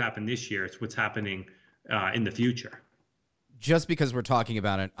just what happened this year, it's what's happening in the future. Just because we're talking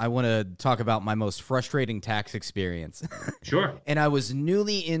about it, I want to talk about my most frustrating tax experience. Sure. And I was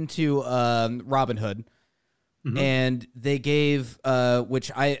newly into Robinhood, and they gave,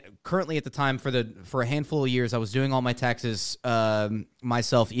 which I currently at the time for a handful of years, I was doing all my taxes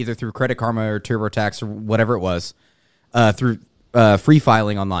myself, either through Credit Karma or TurboTax or whatever it was, through free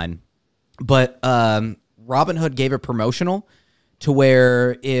filing online. But Robinhood gave a promotional to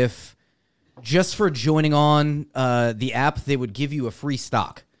where if just for joining on the app, they would give you a free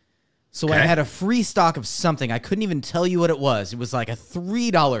stock. So okay. I had a free stock of something. I couldn't even tell you what it was. It was like a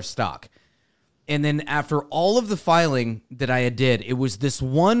 $3 stock. And then after all of the filing that I had did, it was this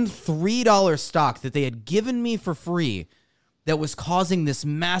one $3 stock that they had given me for free that was causing this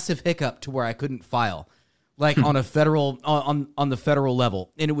massive hiccup to where I couldn't file, like on a federal on the federal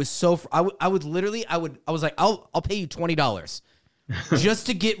level. And it was so I was like, I'll pay you $20 just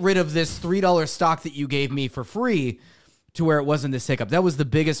to get rid of this $3 stock that you gave me for free, to where it wasn't this hiccup. That was the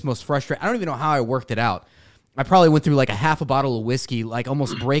biggest, most frustrating. I don't even know how I worked it out. I probably went through like a half a bottle of whiskey, like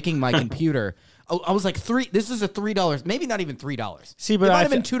almost breaking my computer. I was like, this is a $3, maybe not even $3. See, but it might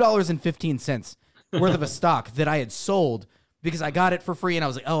have been $2.15 worth of a stock that I had sold because I got it for free, and I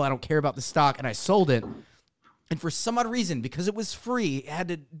was like, oh, I don't care about the stock, and I sold it. And for some odd reason, because it was free, I had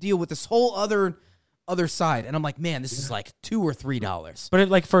to deal with this whole other side. And I'm like, man, this is like $2 or $3.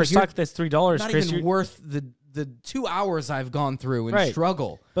 But for a stock that's $3, not Chris, even worth the 2 hours I've gone through and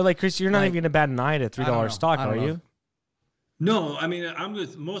struggle. But like, Chris, you're not even going to bat an eye at a $3 stock, are you? No, I mean,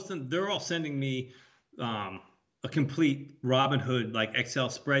 they're all sending me a complete Robinhood like Excel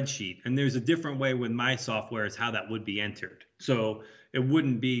spreadsheet. And there's a different way with my software is how that would be entered. So it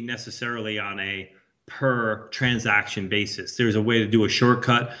wouldn't be necessarily on a per transaction basis. There's a way to do a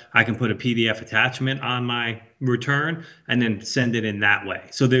shortcut. I can put a PDF attachment on my return and then send it in that way.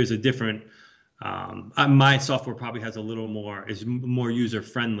 So there's a different, my software probably has a little more, is more user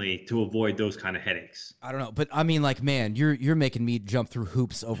friendly to avoid those kind of headaches. I don't know, but I mean, like, man, you're making me jump through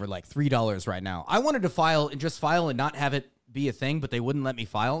hoops over like $3 right now. I wanted to file and not have it be a thing, but they wouldn't let me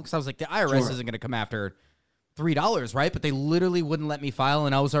file because I was like, the IRS isn't going to come after $3, right? But they literally wouldn't let me file,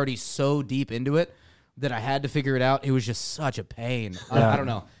 and I was already so deep into it that I had to figure it out. It was just such a pain. I don't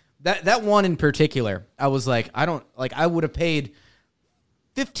know. That one in particular, I was like, I would have paid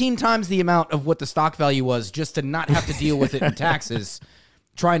 15 times the amount of what the stock value was just to not have to deal with it in taxes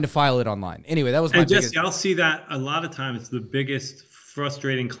trying to file it online. Anyway, that was my biggest... I'll see that a lot of times. The biggest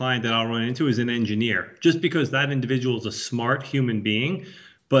frustrating client that I'll run into is an engineer, just because that individual is a smart human being,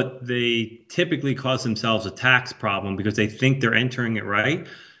 but they typically cause themselves a tax problem because they think they're entering it right.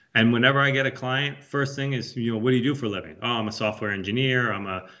 And whenever I get a client, first thing is, what do you do for a living? Oh, I'm a software engineer. I'm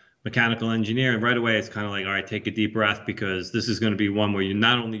a mechanical engineer. And right away, it's kind of like, all right, take a deep breath, because this is going to be one where you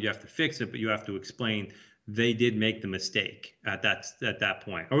not only you have to fix it, but you have to explain they did make the mistake at that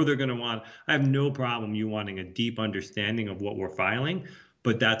point. Or they're going to want, I have no problem you wanting a deep understanding of what we're filing,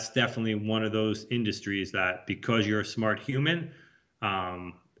 but that's definitely one of those industries that, because you're a smart human,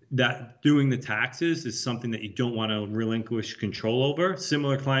 that doing the taxes is something that you don't want to relinquish control over.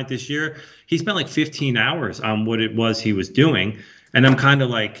 Similar client this year, he spent like 15 hours on what it was he was doing. And I'm kind of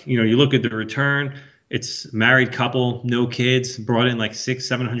like, you look at the return, it's married couple, no kids, brought in like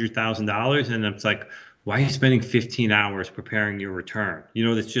 $700,000. And it's like, why are you spending 15 hours preparing your return?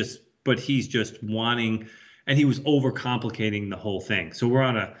 That's just, but he's just wanting, and he was overcomplicating the whole thing. So we're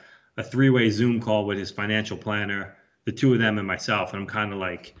on a 3-way Zoom call with his financial planner, the two of them and myself. And I'm kind of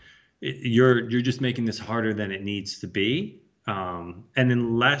like, you're just making this harder than it needs to be. And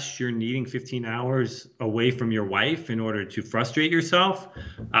unless you're needing 15 hours away from your wife in order to frustrate yourself,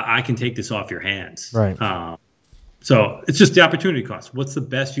 I can take this off your hands. Right. So it's just the opportunity cost. What's the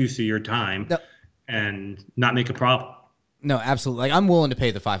best use of your time and not make a problem? No, absolutely. Like, I'm willing to pay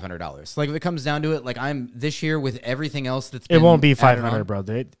the $500. Like, if it comes down to it, like, I'm this year with everything else that's been, it won't be 500, bro.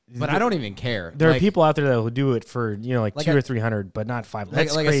 But I don't even care. There are people out there that will do it for like 200 or 300, but not 500.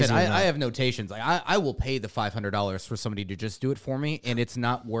 That's like crazy. I said, I have notations. Like, I will pay the $500 for somebody to just do it for me, and it's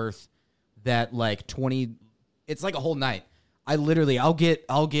not worth that. Like 20, it's like a whole night. I'll get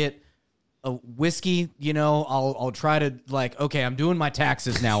a whiskey. I'll try to, like, okay, I'm doing my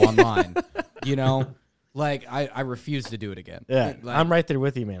taxes now online. Like, I refuse to do it again. Yeah, like, I'm right there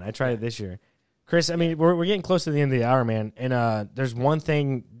with you, man. I tried it this year. Chris, I mean, we're getting close to the end of the hour, man. And there's one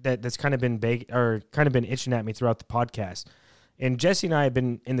thing that's kind of been been itching at me throughout the podcast. And Jesse and I have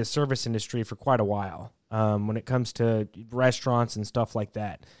been in the service industry for quite a while when it comes to restaurants and stuff like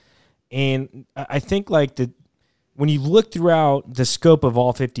that. And I think, like, when you look throughout the scope of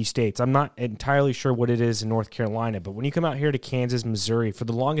all 50 states, I'm not entirely sure what it is in North Carolina, but when you come out here to Kansas, Missouri, for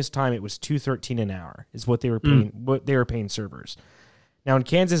the longest time it was $2.13 an hour is what they were paying servers. Now in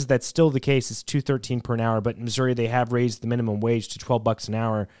Kansas, that's still the case. It's $2.13 per hour, but in Missouri they have raised the minimum wage to $12 an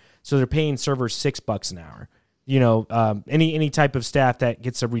hour, so they're paying servers $6 an hour. Any type of staff that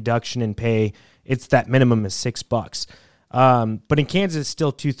gets a reduction in pay, it's that minimum is $6. But in Kansas, it's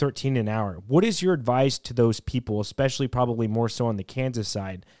still $2.13 an hour. What is your advice to those people, especially probably more so on the Kansas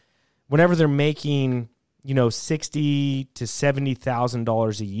side, whenever they're making, $60,000 to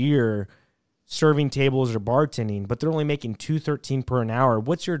 $70,000 a year serving tables or bartending, but they're only making $2.13 per an hour?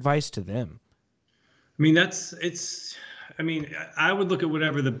 What's your advice to them? I mean, I would look at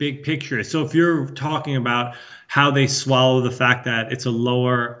whatever the big picture is. So if you're talking about how they swallow the fact that it's a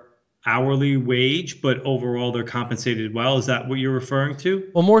lower hourly wage, but overall they're compensated well, is that what you're referring to?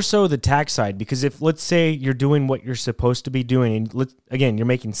 Well, more so the tax side, because if, let's say, you're doing what you're supposed to be doing, and again, you're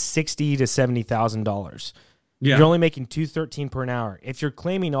making $60,000 to $70,000. Yeah. You're only making $2.13 per an hour. If you're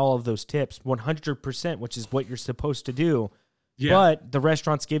claiming all of those tips, 100%, which is what you're supposed to do, but the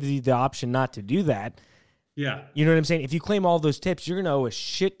restaurants give you the option not to do that. Yeah. You know what I'm saying? If you claim all those tips, you're going to owe a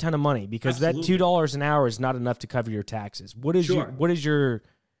shit ton of money, because that $2 an hour is not enough to cover your taxes. What is your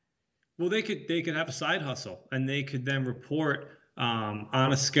Well, they could have a side hustle, and they could then report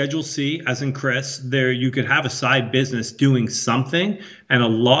on a Schedule C, as in Chris. There, you could have a side business doing something, and a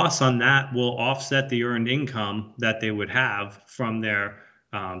loss on that will offset the earned income that they would have from their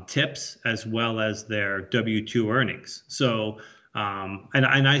tips as well as their W-2 earnings. So, and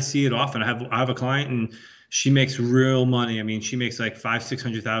I see it often. I have a client, and she makes real money. I mean, she makes like $500,000 to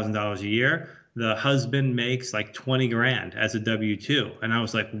 $600,000 a year. the husband makes like 20 grand as a W-2. And I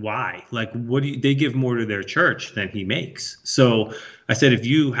was like, why? Like, what do you, they give more to their church than he makes. So I said, if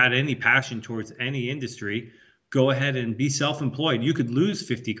you had any passion towards any industry, go ahead and be self-employed. You could lose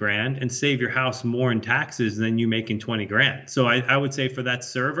 50 grand and save your house more in taxes than you make in 20 grand. So I would say for that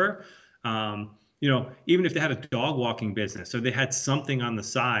server, even if they had a dog walking business or they had something on the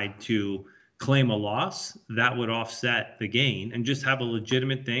side to claim a loss, that would offset the gain and just have a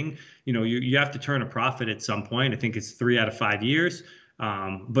legitimate thing. You have to turn a profit at some point. I think it's 3 out of 5 years.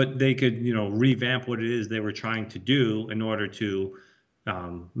 But they could, revamp what it is they were trying to do in order to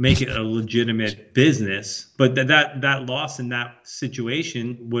make it a legitimate business. But that loss in that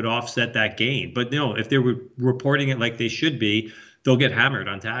situation would offset that gain. But no, if they were reporting it like they should be, they'll get hammered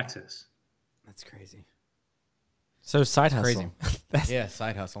on taxes. That's crazy. So side hustle. Yeah,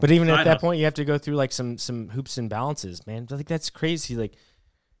 side hustle. But even at that point, you have to go through like some hoops and balances, man. I think that's crazy.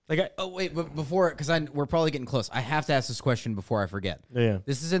 But before, because we're probably getting close. I have to ask this question before I forget. Yeah.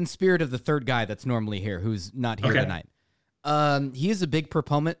 This is in spirit of the third guy that's normally here, who's not here tonight. He is a big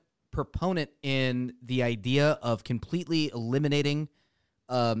proponent in the idea of completely eliminating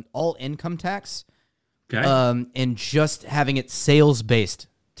all income tax, and just having it sales-based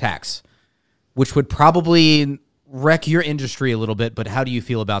tax, which would probably wreck your industry a little bit. But how do you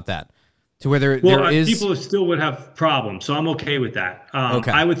feel about that? To where there is people still would have problems, so I'm okay with that.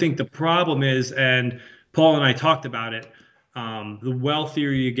 I would think the problem is, and Paul and I talked about it, the wealthier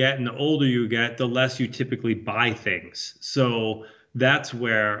you get and the older you get, the less you typically buy things. So that's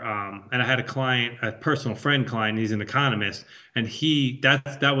where, and I had a personal friend client, he's an economist, and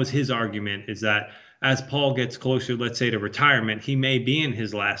that was his argument, is that as Paul gets closer, let's say, to retirement, he may be in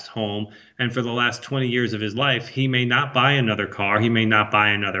his last home, and for the last 20 years of his life, he may not buy another car, he may not buy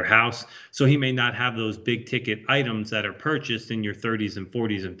another house, so he may not have those big ticket items that are purchased in your 30s and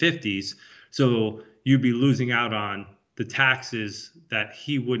 40s and 50s. So you'd be losing out on the taxes that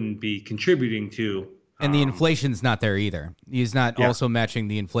he wouldn't be contributing to. And the inflation's not there either. He's not also matching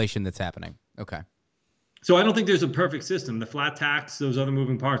the inflation that's happening. Okay. So I don't think there's a perfect system. The flat tax, those other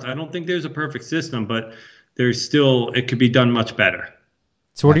moving parts, I don't think there's a perfect system, but it could be done much better.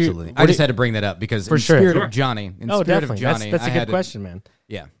 So absolutely. I just had to bring that up because in spirit of Johnny. Definitely. That's a good question, man.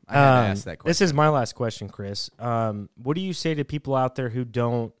 Yeah, I had to ask that question. This is my last question, Chris. What do you say to people out there who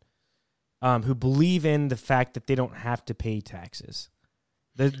don't, who believe in the fact that they don't have to pay taxes?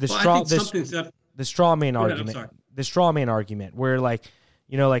 The straw man argument where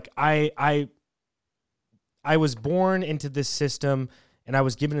I was born into this system and I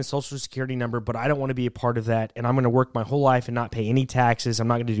was given a social security number, but I don't want to be a part of that. And I'm going to work my whole life and not pay any taxes. I'm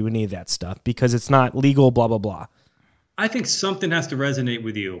not going to do any of that stuff because it's not legal, blah, blah, blah. I think something has to resonate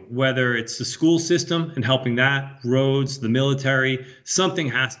with you, whether it's the school system and helping that, roads, the military, something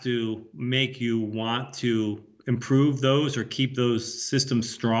has to make you want to improve those or keep those systems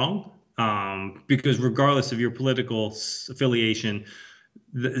strong. Because regardless of your political affiliation,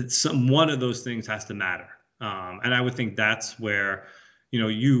 one of those things has to matter. And I would think that's where,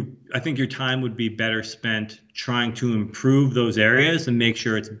 I think your time would be better spent trying to improve those areas and make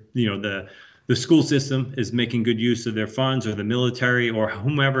sure it's, the school system is making good use of their funds, or the military, or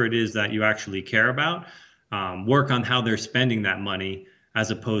whomever it is that you actually care about. Work on how they're spending that money, as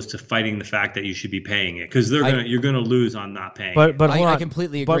opposed to fighting the fact that you should be paying it, because you're gonna lose on not paying. But I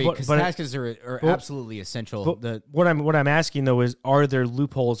completely agree, because taxes are absolutely essential. What I'm asking though is, are there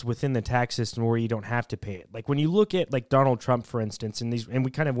loopholes within the tax system where you don't have to pay it? Like when you look at like Donald Trump, for instance, and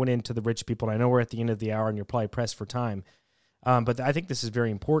we kind of went into the rich people. And I know we're at the end of the hour, and you're probably pressed for time, but I think this is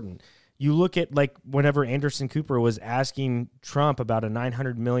very important. You look at like whenever Anderson Cooper was asking Trump about a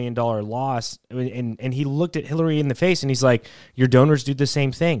 $900 million loss, and he looked at Hillary in the face and he's like, your donors do the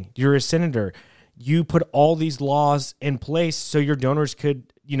same thing. You're a senator. You put all these laws in place so your donors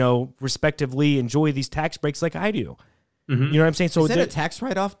could, respectively enjoy these tax breaks like I do. Mm-hmm. You know what I'm saying? So is that a tax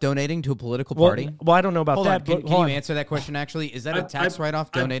write-off donating to a political party? Well, I don't know about that. Can you answer that question, actually? Is that a tax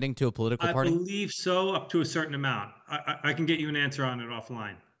write-off donating to a political party? I believe so, up to a certain amount. I can get you an answer on it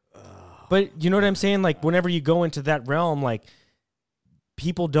offline. But you know what I'm saying? Like, whenever you go into that realm, like,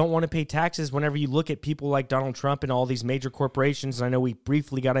 people don't want to pay taxes. Whenever you look at people like Donald Trump and all these major corporations, and I know we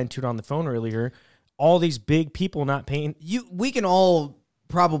briefly got into it on the phone earlier, all these big people not paying. We can all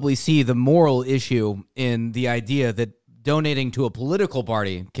probably see the moral issue in the idea that donating to a political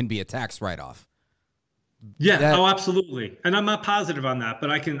party can be a tax write-off. Yeah, absolutely. And I'm not positive on that,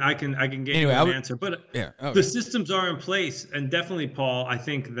 but I can get you an answer. But the systems are in place, and definitely, Paul, I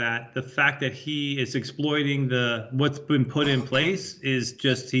think that the fact that he is exploiting what's been put in place is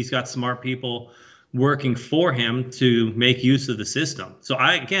just, he's got smart people working for him to make use of the system. So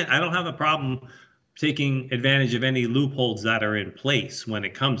I don't have a problem taking advantage of any loopholes that are in place when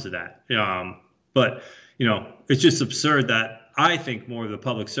it comes to that. But it's just absurd that I think more of the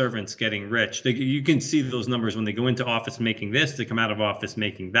public servants getting rich. You can see those numbers when they go into office making this, they come out of office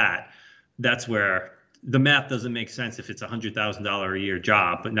making that. That's where the math doesn't make sense if it's $100,000 a year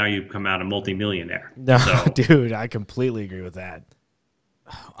job, but now you come out a multimillionaire. No, So, dude, I completely agree with that.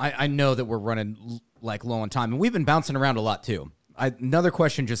 I know that we're running like low on time, and we've been bouncing around a lot too. Another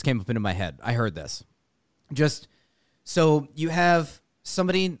question just came up into my head. I heard this. Just so you have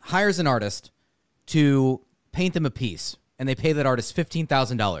somebody hires an artist to paint them a piece, and they pay that artist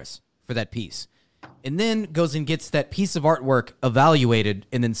 $15,000 for that piece, and then goes and gets that piece of artwork evaluated,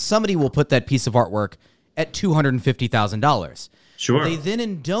 and then somebody will put that piece of artwork at $250,000. sure. They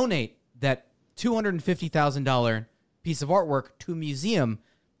then donate that $250,000 piece of artwork to a museum,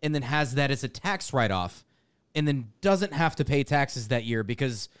 and then has that as a tax write-off, and then doesn't have to pay taxes that year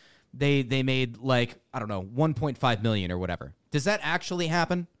because they made like, I don't know, 1.5 million or whatever. Does that actually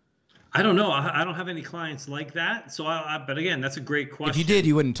happen? I don't know. I don't have any clients like that. So, but again, that's a great question. If you did,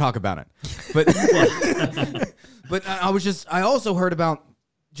 you wouldn't talk about it. But but I also heard about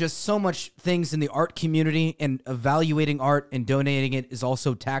just so much things in the art community, and evaluating art and donating it is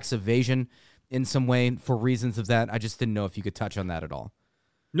also tax evasion in some way for reasons of that. I just didn't know if you could touch on that at all.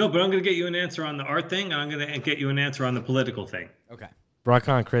 No, but I'm going to get you an answer on the art thing. And I'm going to get you an answer on the political thing. Okay. Rock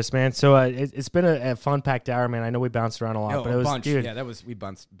on, Chris, man. So it's been a fun-packed hour, man. I know we bounced around a lot, but it was, bunch. dude. Yeah, we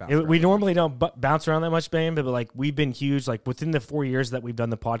bounced We normally don't bounce around that much, man, but like we've been huge. Like within the 4 years that we've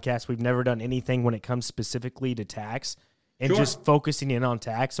done the podcast, we've never done anything when it comes specifically to tax and Sure. just focusing in on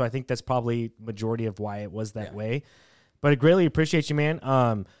tax. So I think that's probably majority of why it was that way. But I greatly appreciate you,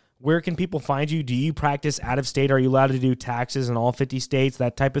 man. Where can people find you? Do you practice out of state? Are you allowed to do taxes in all 50 states?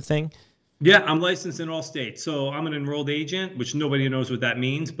 That type of thing? Yeah, I'm licensed in all states. So I'm an enrolled agent, which nobody knows what that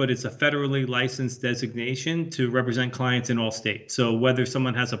means, but it's a federally licensed designation to represent clients in all states. So whether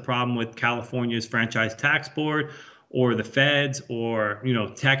someone has a problem with California's franchise tax board or the feds or,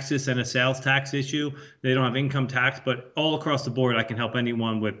 Texas and a sales tax issue, they don't have income tax, but all across the board, I can help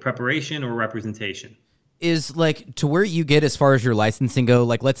anyone with preparation or representation. Is like to where you get as far as your licensing go,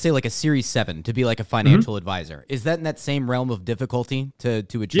 like let's say like a Series 7 to be like a financial advisor. Is that in that same realm of difficulty to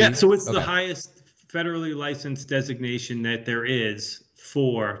achieve? Yeah, so it's the highest federally licensed designation that there is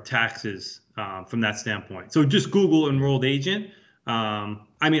for taxes from that standpoint. So just Google enrolled agent. I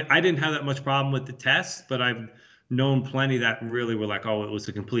didn't have that much problem with the test, but I've known plenty that really were like, oh, it was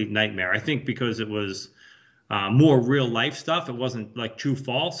a complete nightmare. I think because it was more real life stuff. It wasn't like true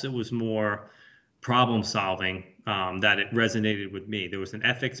false. It was more problem solving that it resonated with me. There was an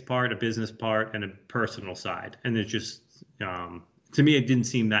ethics part, a business part, and a personal side. And it just, to me, it didn't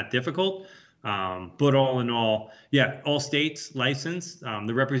seem that difficult. But all in all, yeah, all states licensed.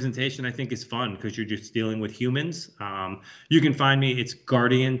 The representation, I think, is fun because you're just dealing with humans. You can find me. It's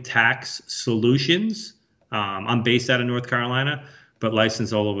Guardian Tax Solutions. I'm based out of North Carolina, but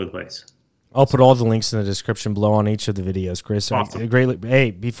licensed all over the place. I'll put all the links in the description below on each of the videos, Chris. Awesome.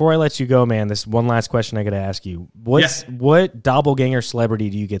 Hey, before I let you go, man, this one last question I got to ask you. What doppelganger celebrity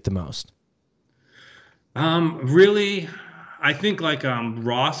do you get the most? Really, I think like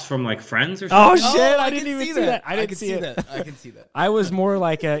Ross from like Friends or Oh, something. shit, I didn't even see that. I didn't see it. that. I can see that. I was more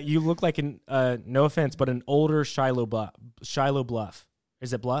like you look like no offense, but an older Shiloh Bluff.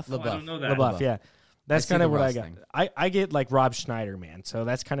 Is it Bluff? I don't know that. LaBeouf, yeah. That's see kind of the what I Ross got. thing. I get like Rob Schneider, man. So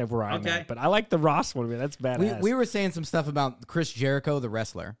that's kind of where I'm Okay. at. But I like the Ross one, man. That's badass. We were saying some stuff about Chris Jericho, the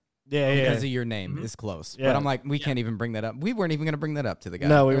wrestler, yeah. because of your name is close. Yeah. But I'm like, we can't even bring that up. We weren't even going to bring that up to the guy.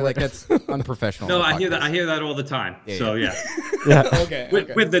 No, we were like, weren't. that's unprofessional. No, on the I hear that. podcast. I hear that all the time. So yeah, yeah. Okay.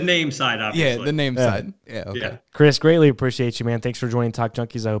 with the name side, obviously. Yeah, the name side. Yeah. Okay. Yeah. Chris, greatly appreciate you, man. Thanks for joining Talk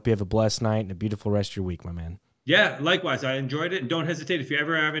Junkies. I hope you have a blessed night and a beautiful rest of your week, my man. Yeah, likewise. I enjoyed it. And don't hesitate if you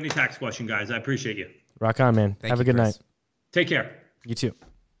ever have any tax question, guys. I appreciate you. Rock on, man. Thank Have you, a good Chris. night. Take care. You too.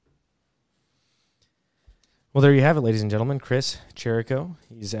 Well, there you have it, ladies and gentlemen. Chris Jericho.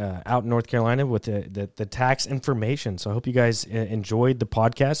 He's out in North Carolina with the tax information. So I hope you guys enjoyed the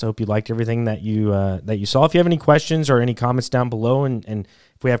podcast. I hope you liked everything that you saw. If you have any questions or any comments down below, and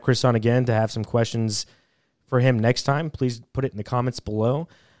if we have Chris on again to have some questions for him next time, please put it in the comments below.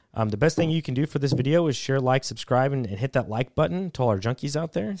 The best thing you can do for this video is share, like, subscribe, and hit that like button to all our junkies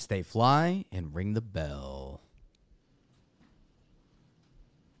out there. Stay fly and ring the bell.